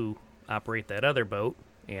Tina, who operate that other boat,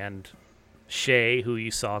 and Shay, who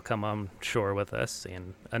you saw come on shore with us,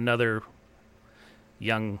 and another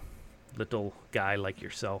young little guy like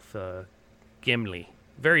yourself, Gimli.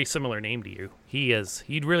 Very similar name to you.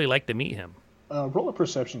 You'd really like to meet him. Roll a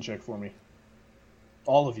perception check for me.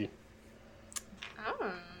 All of you.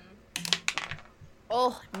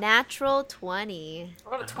 Oh, natural 20. I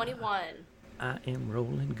got a 21. I am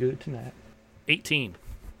rolling good tonight. 18.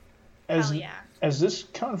 As, Hell yeah. As this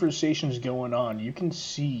conversation's going on, you can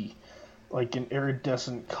see like an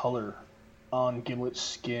iridescent color on Gimlet's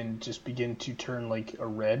skin just begin to turn like a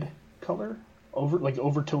red color,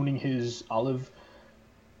 overtoning his olive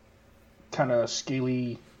kind of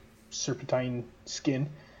scaly serpentine skin.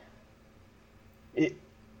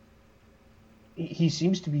 He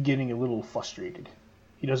seems to be getting a little frustrated.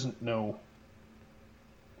 He doesn't know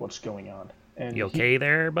what's going on. And You okay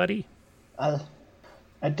there, buddy? I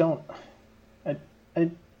don't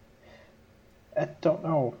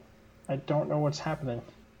know. I don't know what's happening.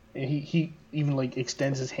 And he even like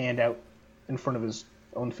extends his hand out in front of his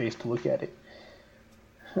own face to look at it.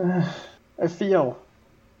 I feel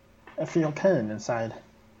pain inside.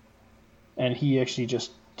 And he actually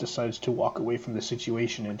just decides to walk away from the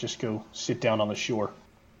situation and just go sit down on the shore.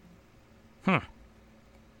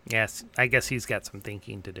 Yes, I guess he's got some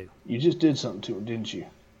thinking to do. You just did something to him, didn't you?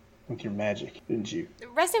 With your magic, didn't you?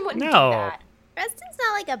 Reston wouldn't do No. that. Preston's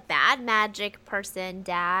not like a bad magic person,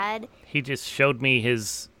 Dad. He just showed me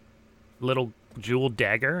his little jeweled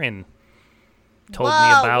dagger and told me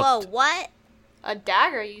Whoa, about... what? A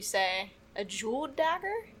dagger, you say? A jeweled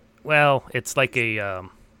dagger? Well, it's like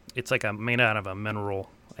made out of a mineral.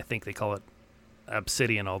 I think they call it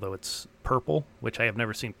obsidian, although it's purple, which I have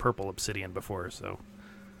never seen purple obsidian before, so...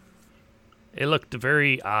 It looked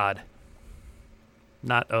very odd.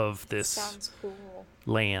 Not of this Sounds cool.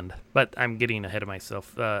 land. But I'm getting ahead of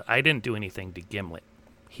myself. I didn't do anything to Gimlet.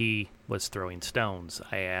 He was throwing stones.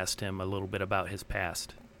 I asked him a little bit about his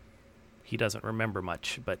past. He doesn't remember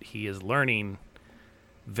much, but he is learning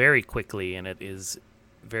very quickly, and it is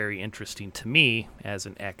very interesting to me as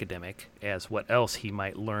an academic as what else he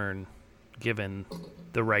might learn given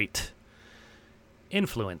the right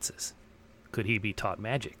influences. Could he be taught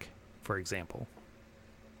magic, for example?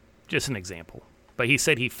 Just an example. But he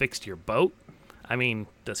said he fixed your boat. I mean,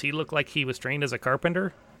 does he look like he was trained as a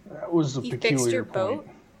carpenter? That was the He peculiar fixed your point. boat?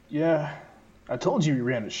 Yeah. I told you he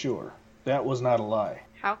ran ashore. That was not a lie.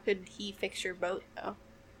 How could he fix your boat, though?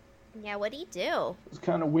 Yeah, what'd he do? It was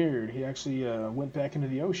kind of weird. He actually went back into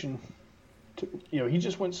the ocean. He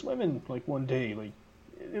just went swimming like one day. Like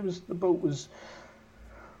the boat was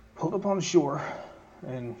pulled up on the shore,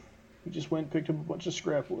 and he just went and picked up a bunch of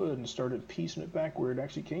scrap wood and started piecing it back where it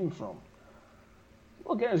actually came from.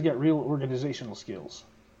 Well, guy's got real organizational skills.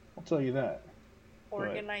 I'll tell you that.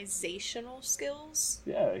 Organizational skills?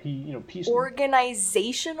 Yeah, he pieced.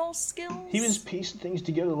 Organizational skills? He was piecing things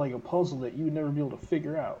together like a puzzle that you would never be able to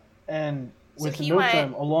figure out. And So with he no went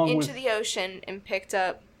time, along into with the ocean and picked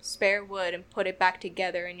up spare wood and put it back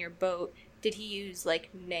together in your boat. Did he use, like,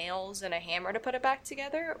 nails and a hammer to put it back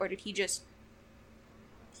together? Or did he just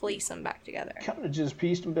place them back together? kind of just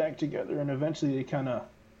pieced them back together, and eventually they kind of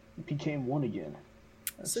became one again.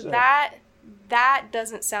 So That's it. that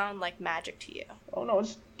doesn't sound like magic to you. Oh no,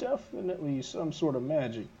 it's definitely some sort of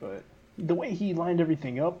magic, but the way he lined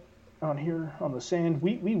everything up on here on the sand,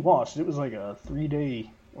 we watched. It was like a 3-day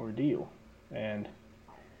ordeal, and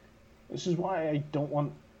this is why I don't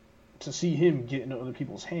want to see him get into other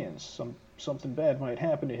people's hands. Something bad might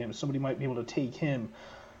happen to him. Somebody might be able to take him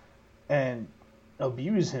and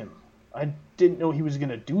abuse him. I didn't know he was going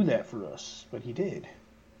to do that for us, but he did.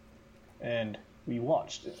 And we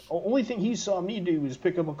watched. The only thing he saw me do was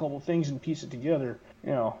pick up a couple things and piece it together.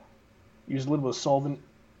 Use a little bit of solvent,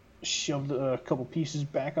 shoved a couple pieces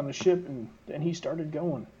back on the ship, and then he started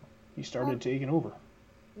going. He started taking over.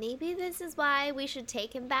 Maybe this is why we should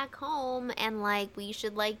take him back home and, we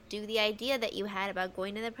should, do the idea that you had about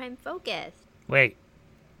going to the Prime Focus. Wait.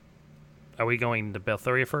 Are we going to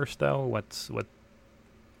Belthoria first, though? What's the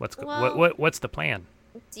plan?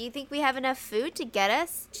 Do you think we have enough food to get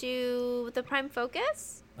us to the Prime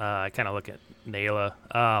Focus? I kind of look at Nayla.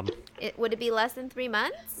 Would it be less than 3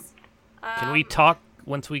 months? Can we talk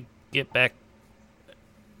once we get back?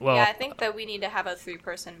 Well, yeah, I think that we need to have a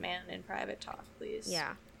 3-person man in private talk, please.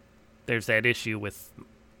 Yeah. there's that issue with,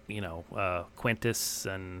 Quintus,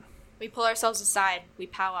 and We pull ourselves aside. We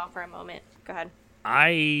powwow for a moment. Go ahead.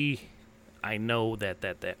 I know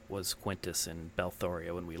that was Quintus and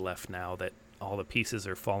Belthoria when we left. Now that all the pieces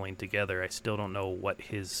are falling together, I still don't know what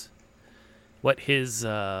his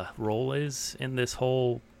role is in this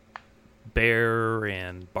whole Bear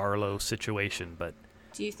and Barlow situation. But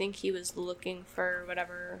Do you think he was looking for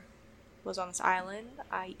whatever was on this island,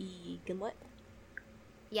 i.e. Gimlet?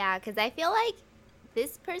 Yeah, because I feel like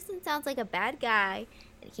this person sounds like a bad guy,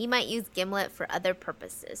 and he might use Gimlet for other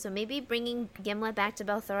purposes. So maybe bringing Gimlet back to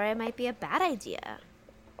Belthoria might be a bad idea.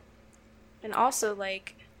 And also,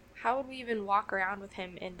 like, how would we even walk around with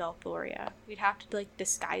him in Belthoria? We'd have to, like,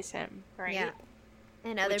 disguise him, right? Yeah.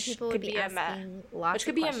 And other Which people would could be be a asking lots Which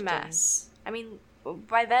could of be questions. a mess. I mean,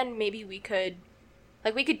 by then, maybe we could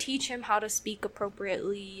teach him how to speak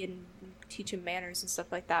appropriately and teach him manners and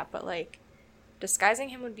stuff like that, but, like, disguising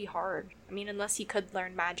him would be hard. I mean, unless he could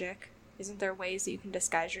learn magic. Isn't there ways that you can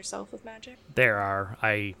disguise yourself with magic? there are.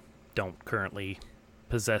 I don't currently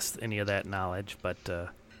possess any of that knowledge, but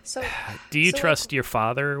So, do you So, like- trust your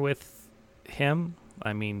father with him?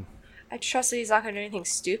 I mean, I trust that he's not going to do anything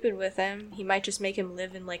stupid with him. He might just make him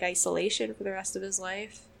live in, like, isolation for the rest of his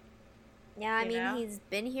life. Yeah, I You mean, know? he's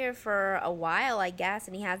been here for a while, I guess,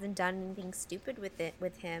 and he hasn't done anything stupid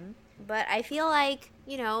with him. But I feel like,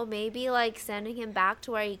 maybe, like, sending him back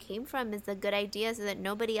to where he came from is a good idea so that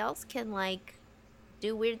nobody else can, like,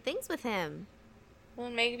 do weird things with him. Well,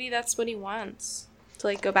 maybe that's what he wants. To,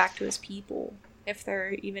 like, go back to his people. If there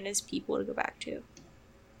even is people to go back to.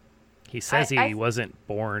 he says I- he wasn't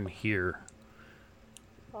born here,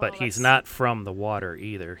 Well, but he's that's- not from the water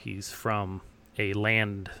either. He's from a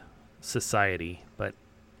land society, but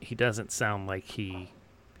he doesn't sound like he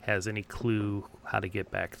has any clue how to get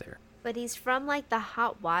back there. But he's from, like, the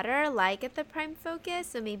hot water, like at the Prime Focus,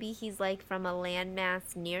 so maybe he's, like, from a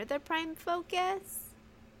landmass near the Prime Focus?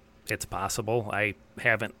 It's possible. I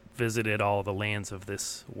haven't visited all the lands of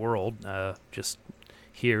this world, just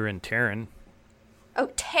here in Terran. Oh,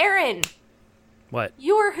 Terran! What?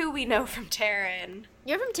 You're who we know from Terran.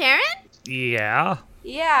 You're from Terran? Yeah.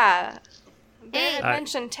 Yeah. Bear had I-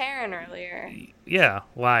 mentioned Terran earlier. Yeah.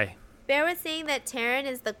 Why? Bear was saying that Terran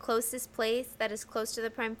is the closest place that is close to the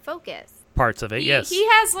Prime Focus. Parts of it, yes. He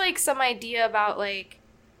has, like, some idea about, like,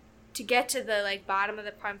 to get to the, like, bottom of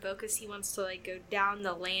the Prime Focus, he wants to, like, go down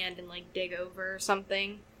the land and, like, dig over or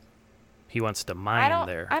something. He wants to mine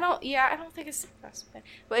there. I don't think it's the best plan.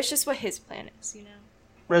 But it's just what his plan is, you know?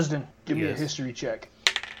 Resden, give me a Yes. history check.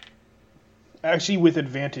 Actually, with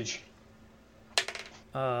advantage.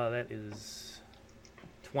 That is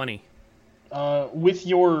 20. With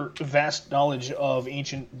your vast knowledge of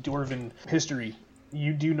ancient Dwarven history,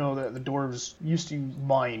 you do know that the dwarves used to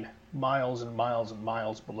mine miles and miles and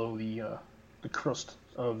miles below the crust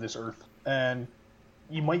of this earth, and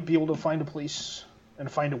you might be able to find a place and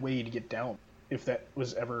find a way to get down if that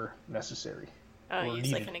was ever necessary. Oh, Or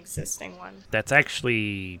use, like, needed. an existing one. That's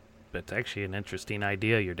actually an interesting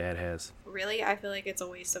idea your dad has. Really? I feel like it's a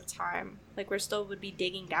waste of time. Like, we still would be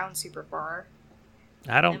digging down super far.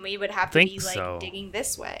 I don't And we would have to think be, like, so. digging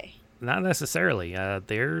this way. Not necessarily.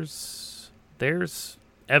 There's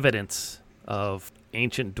evidence of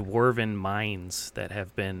ancient dwarven mines that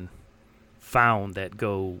have been found that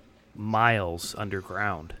go miles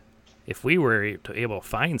underground. If we were able to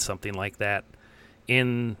find something like that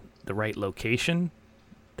in the right location,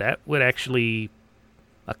 that would actually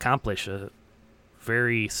accomplish a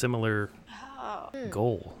very similar Oh.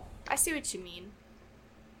 goal. I see what you mean.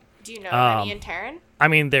 Do you know of any in Terran? I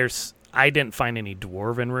mean, I didn't find any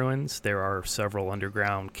dwarven ruins. There are several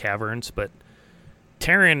underground caverns, but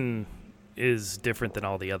Terran is different than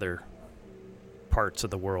all the other parts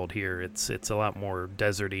of the world here. It's a lot more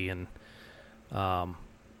deserty and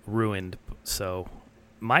ruined. So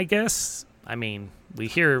my guess, I mean,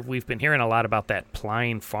 we've been hearing a lot about that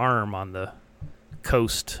Pline farm on the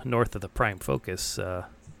coast north of the Prime Focus.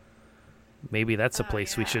 Maybe that's a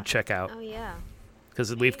place we yeah. should check out. Oh, yeah.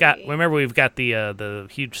 Because we've Maybe. got the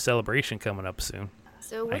huge celebration coming up soon.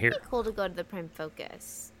 So it would hear- be cool to go to the Prime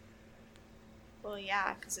Focus. Well,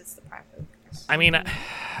 yeah, because it's the Prime Focus. I mean,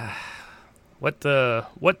 what the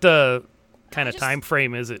kind of just- time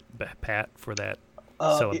frame is it, Pat, for that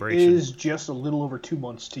It celebration? is just a little over 2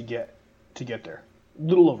 months to get there.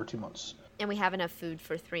 Little over 2 months. And we have enough food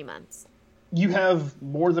for 3 months. You have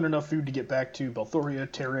more than enough food to get back to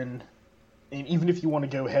Belthoria, Terran, and even if you want to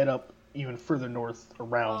go head up even further north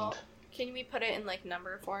around. Well, can we put it in, like,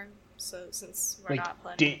 number form? So since we're not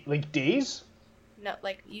planning, like days. no,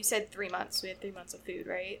 like you said 3 months. We had 3 months of food,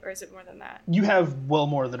 right? Or is it more than that? You have well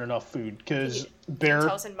more than enough food because Can you Bear,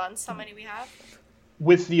 tell us in months how many we have?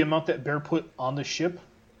 with the amount that Bear put on the ship,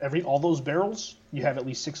 all those barrels, you have at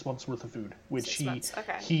least 6 months worth of food, which 6 months,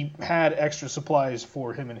 okay. he had extra supplies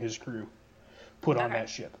for him and his crew put on Okay. that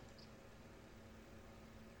ship.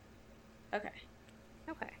 Okay.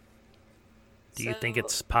 Do you think So,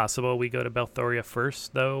 it's possible we go to Belthoria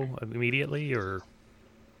first, though, immediately, or?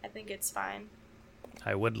 I think it's fine.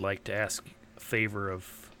 I would like to ask a favor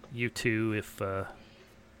of you two if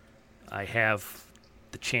I have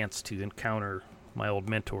the chance to encounter my old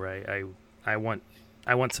mentor. I want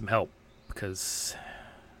some help because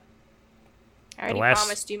I already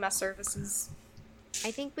promised you my services.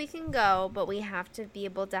 I think we can go, but we have to be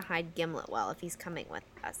able to hide Gimlet well if he's coming with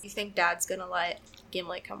us. You think Dad's gonna let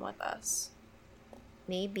Gimlet come with us?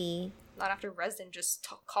 Maybe. Not after Resden just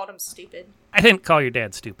called him stupid. I didn't call your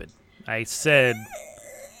dad stupid. I said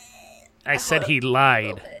he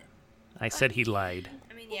lied. I said he lied.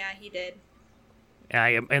 I mean, yeah, he did.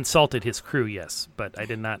 I insulted his crew, yes, but I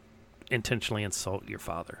did not intentionally insult your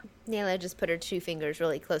father. Nayla just put her 2 fingers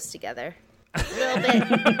really close together. A little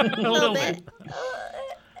bit. A little bit.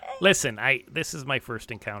 Listen, this is my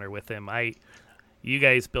first encounter with him. You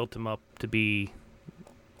guys built him up to be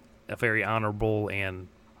a very honorable and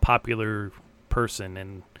popular person,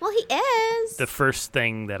 and Well, he is. the first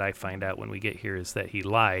thing that I find out when we get here is that he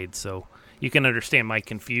lied. So you can understand my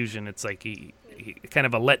confusion. It's like he kind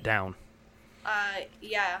of a letdown.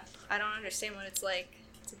 Yeah, I don't understand what it's like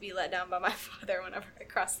to be let down by my father whenever I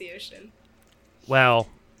cross the ocean. Well,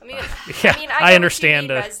 I mean, yeah, I I understand.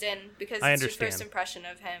 Get what you mean, Resden, because it's I your understand. first impression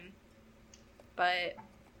of him. But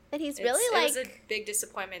But he's it really was a big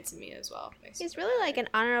disappointment to me as well. he's really like an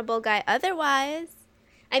honorable guy otherwise.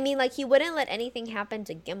 I mean, like, he wouldn't let anything happen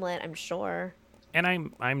to Gimlet, I'm sure. and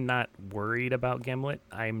I'm not worried about Gimlet.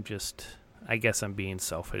 I guess I'm being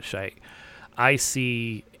selfish. I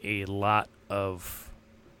see a lot of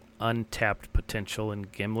untapped potential in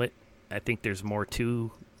Gimlet. I think there's more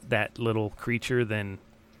to that little creature than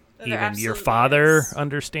There even your absolutely father is.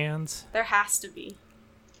 understands. There has to be.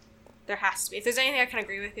 There has to be. If there's anything I can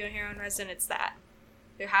agree with you here on Resident, it's that.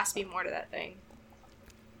 There has to be more to that thing.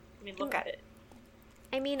 I mean, look at it.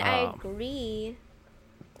 I mean, I Um, agree.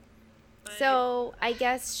 But So, I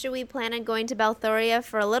guess, should we plan on going to Belthoria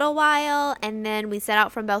for a little while, and then we set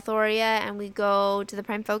out from Belthoria and we go to the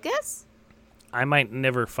Prime Focus? I might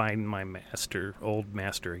never find my old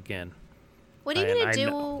master again. What are you going I to do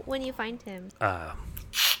kn- when you find him?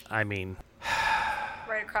 I mean,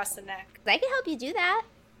 right across the neck. 'Cause I can help you do that.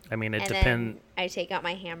 it And depends. then I take out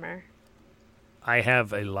my hammer. I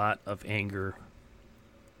have a lot of anger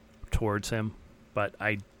towards him, but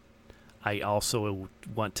I also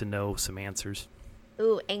want to know some answers.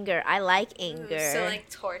 Ooh, anger. I like Ooh, anger. so, like,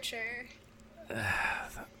 torture.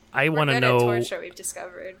 I We're want to good know. at torture, we've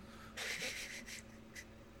discovered.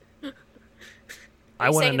 I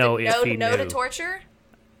want to Saying know that if he no knew. to torture?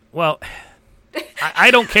 Well, I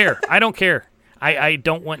don't care. I don't care. I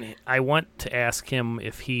don't want. I want to ask him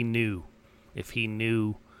if he knew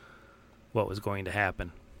what was going to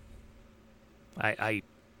happen. I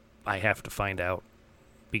have to find out,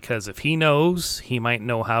 because if he knows, he might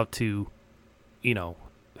know how to,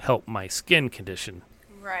 help my skin condition.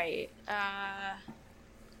 Right.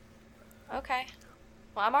 Okay.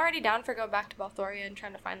 Well, I'm already down for going back to Balthoria and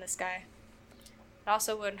trying to find this guy. It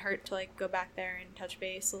also wouldn't hurt to, like, go back there and touch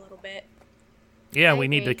base a little bit. Yeah, I we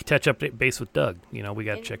need to agree. touch up base with Doug. We got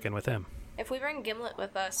to And- check in with him. If we bring Gimlet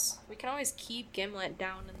with us, we can always keep Gimlet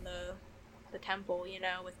down in the temple,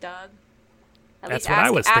 with Doug. At That's least what I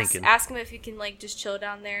was thinking. Ask him if he can, like, just chill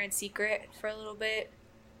down there in secret for a little bit.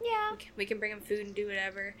 Yeah. We can bring him food and do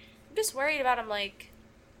whatever. I'm just worried about him, like...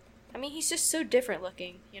 I mean, he's just so different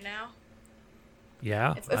looking,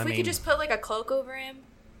 Yeah, If we could just put, like, a cloak over him,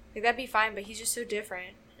 like, that'd be fine, but he's just so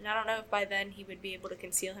different. And I don't know if by then he would be able to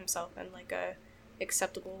conceal himself in, like, a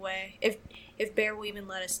acceptable way. If Bear will even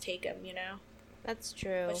let us take him, That's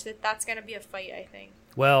true. Which that's gonna be a fight, I think.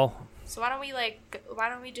 Well, So why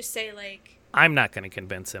don't we just say, like... I'm not going to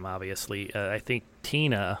convince him, obviously. I think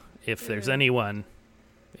Tina, if there's anyone,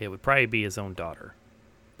 it would probably be his own daughter.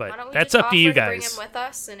 Why But don't we that's just up to you offer bring guys. him with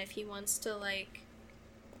us, and if he wants to, like...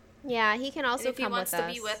 Yeah, he can And also if he come wants with to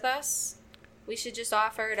us. be with us, we should just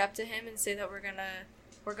offer it up to him and say that we're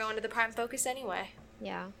going to the Prime Focus anyway.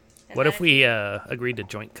 Yeah. And What then if we agreed to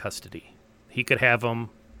joint custody? He could have him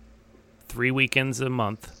 3 weekends a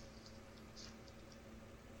month.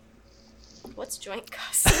 What's joint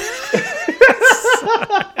custody?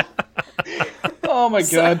 Oh my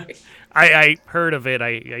god. I heard of it. I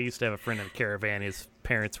used to have a friend in a caravan. His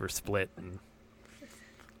parents were split. And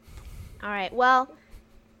All right. Well,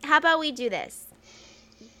 how about we do this?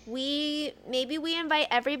 Maybe we invite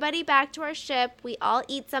everybody back to our ship. We all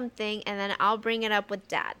eat something, and then I'll bring it up with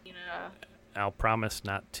Dad. I'll promise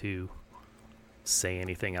not to say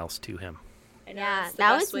anything else to him. I know Yeah, it's the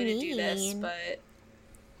that best was way to do this, mean. but I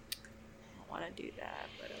don't want to do that,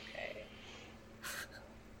 but okay.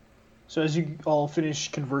 So as you all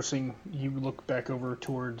finish conversing, you look back over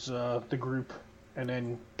towards the group, and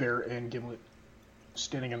then Bear and Gimlet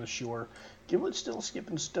standing on the shore. Gimlet's still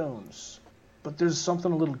skipping stones, but there's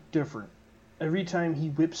something a little different. Every time he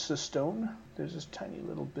whips a stone, there's this tiny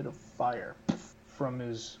little bit of fire from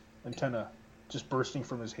his antenna just bursting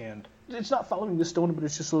from his hand. It's not following the stone, but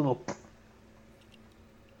it's just a little...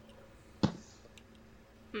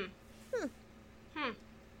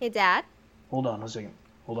 Hey, Dad. Hold on a second.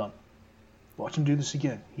 Hold on. Watch him do this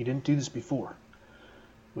again. He didn't do this before.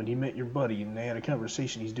 When he met your buddy and they had a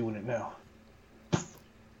conversation, he's doing it now.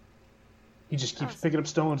 He just keeps picking up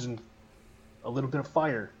stones, and a little bit of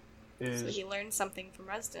fire So is he learned something from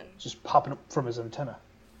Resden. just popping up from his antenna.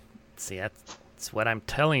 See, that's what I'm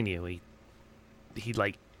telling you. He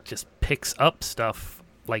like just picks up stuff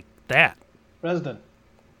like that. Resden,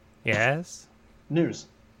 Yes. news.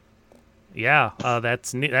 Yeah.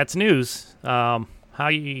 That's news. How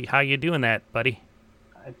you doing that, buddy?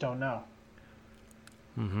 I don't know.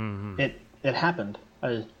 Mm-hmm. It happened.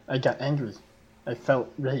 I got angry. I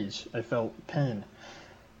felt rage. I felt pain.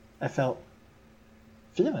 I felt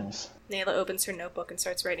feelings. Nayla opens her notebook and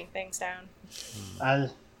starts writing things down. I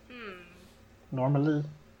normally,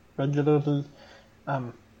 regularly, I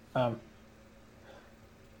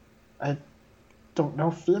don't know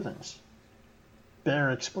feelings. Bear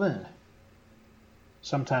explained.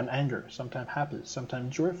 Sometimes anger, sometimes happy,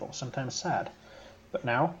 sometimes joyful, sometimes sad. But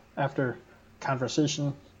now, after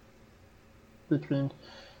conversation between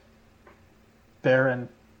Bear and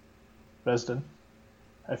Resden,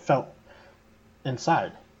 I felt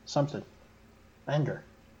inside something, anger.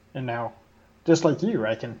 And now, just like you,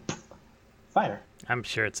 I can fire. I'm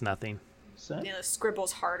sure it's nothing. So, Nayla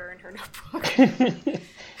scribbles harder in her notebook.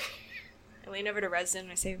 I lean over to Resden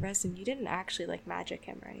and I say, Resden, you didn't actually like magic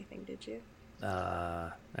him or anything, did you?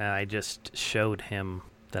 I just showed him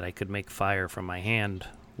that I could make fire from my hand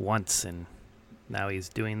once, and now he's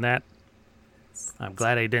doing that. I'm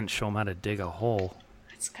glad I didn't show him how to dig a hole.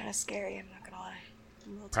 It's kind of scary, I'm not gonna lie.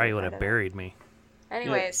 I'm a little Probably would terrified have of buried me. it.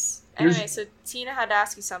 Anyways, Here's- so Tina had to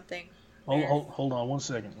ask you something. hold on one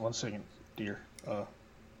second, dear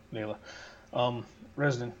Nayla.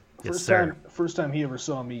 Resden, Yes, sir. first time he ever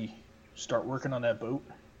saw me start working on that boat,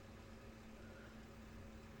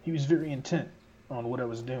 he was very intent on what I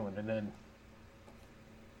was doing, and then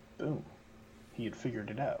boom, he had figured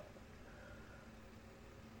it out.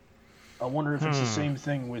 I wonder if it's the same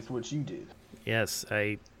thing with what you did. Yes,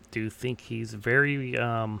 I do think he's very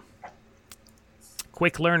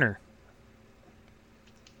quick learner.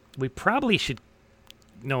 We probably should,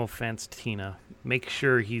 no offense, Tina, make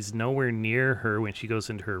sure he's nowhere near her when she goes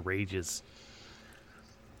into her rages.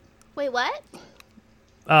 Wait, what?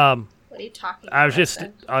 What are you talking about? I was just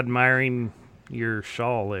Resden? admiring your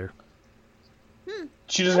shawl there.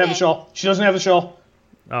 She doesn't have the shawl. She doesn't have the shawl.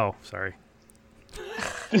 Oh, sorry.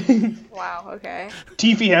 Wow, okay.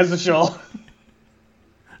 Tiffy has the shawl.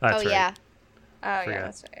 That's oh, right. yeah. Oh, yeah, Forgot.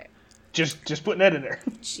 that's right. Just putting that in there.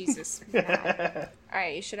 Jesus.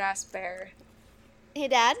 Alright, you should ask Bear Hey,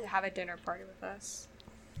 Dad. to have a dinner party with us.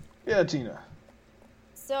 Yeah, Tina.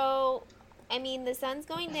 So, I mean, the sun's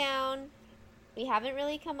going down. We haven't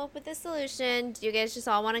really come up with a solution. Do you guys just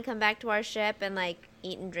all want to come back to our ship and, like,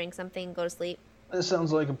 eat and drink something and go to sleep? That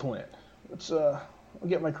sounds like a plan. Let's I'll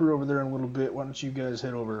get my crew over there in a little bit. Why don't you guys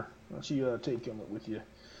head over? Why don't you take him with you?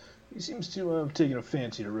 He seems to have taken a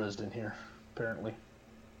fancy to Resden here, apparently.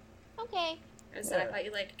 Okay. Resden, I thought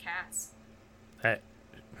you liked cats.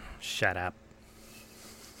 Shut up.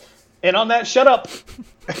 And on that, shut up.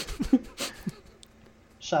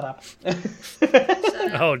 Shut up.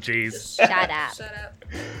 Oh, jeez. Shut up. Shut up.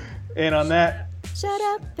 And on that, Shut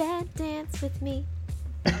up and dance with me.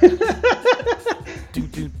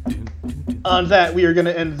 on that, we are going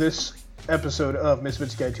to end this episode of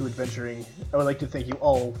Misfits Guide to Adventuring. I would like to thank you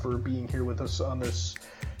all for being here with us on this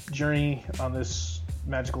journey, on this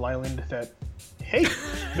magical island that, hey,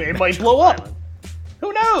 it might blow up.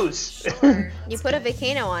 Who knows? You put a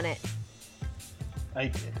volcano on it. I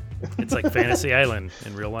did. It's like Fantasy Island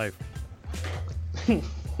in real life.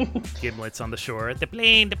 Gimlet's on the shore. The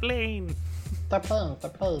plane. The plane.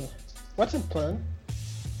 What's a plane?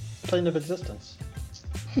 Plane of existence.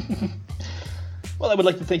 Well, I would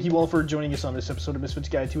like to thank you all for joining us on this episode of Misfits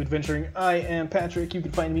Guide to Adventuring. I am Patrick. You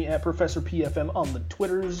can find me at Professor PFM on the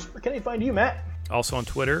Twitters. Where can I find you, Matt? Also on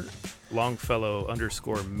Twitter,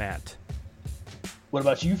 Longfellow_Matt. What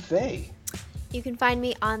about you, Faye? You can find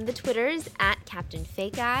me on the Twitters at Captain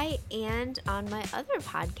Fake Eye and on my other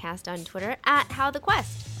podcast on Twitter at How the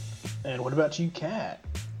Quest. And what about you, Kat?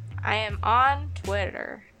 I am on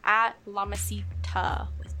Twitter at Lamacita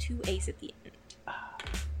with 2 A's at the end.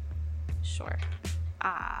 Sure.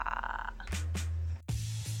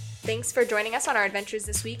 Thanks for joining us on our adventures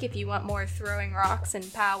this week. If you want more throwing rocks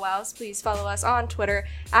and powwows, please follow us on Twitter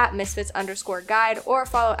at Misfits_Guide or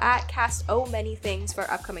follow at CastOManyThings for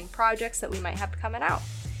upcoming projects that we might have coming out.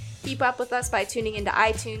 Keep up with us by tuning into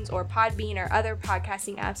iTunes or Podbean or other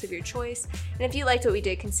podcasting apps of your choice. And if you liked what we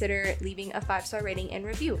did, consider leaving a 5-star rating and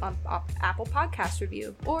review on Apple Podcast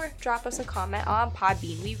Review or drop us a comment on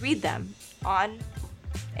Podbean. We read them on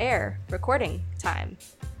air, recording time.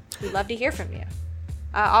 We'd love to hear from you.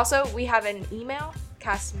 Also, we have an email,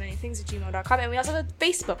 castmanythings@gmail.com, and we also have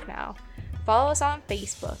Facebook now. Follow us on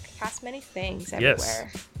Facebook. Cast Many Things everywhere.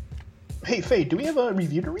 Yes. Hey, Faye, do we have a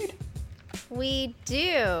review to read? We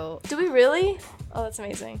do. Do we really? Oh, that's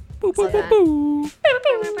amazing. Boo, boo, Hold boo, on. boo.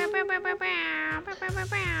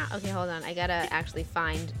 Okay, hold on. I gotta actually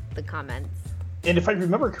find the comments. And if I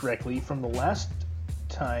remember correctly, from the last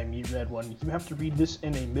time you read one, you have to read this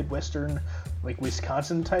in a Midwestern, like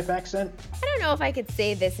Wisconsin type accent. I don't know if I could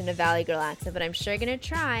say this in a Valley Girl accent, but I'm sure gonna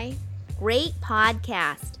try. Great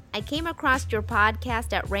podcast. I came across your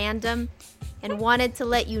podcast at random and wanted to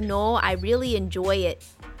let you know I really enjoy it.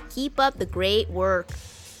 Keep up the great work.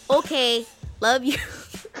 Okay, love you.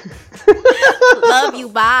 Love you,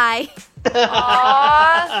 bye.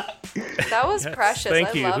 Aww, that was Yes, precious. thank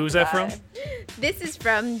I you. loved Who's that from? This is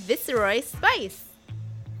from Viceroy Spice.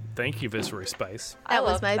 Thank you, Viceroy Spice. I That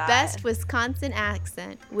was love my that. best Wisconsin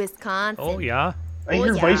accent. Wisconsin. Oh yeah, I Oh,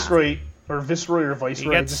 hear yeah. Viceroy or Viceroy or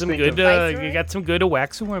Viceroy. you I got just some think good. of- Viceroy? You got some good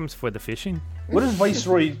waxworms for the fishing. What is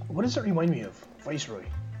Viceroy? What does it remind me of? Viceroy.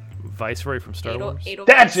 Viceroy from Star Wars.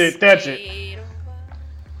 That's it, that's it.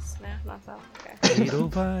 Edelweiss. No, not that. Okay.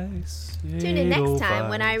 Edelweiss. Tune in next time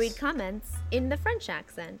when I read Edelweiss. comments in the French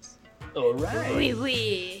accent. All right. Oui,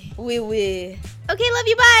 oui. Oui, oui. Okay, love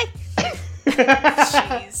you, bye.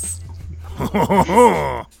 Jeez.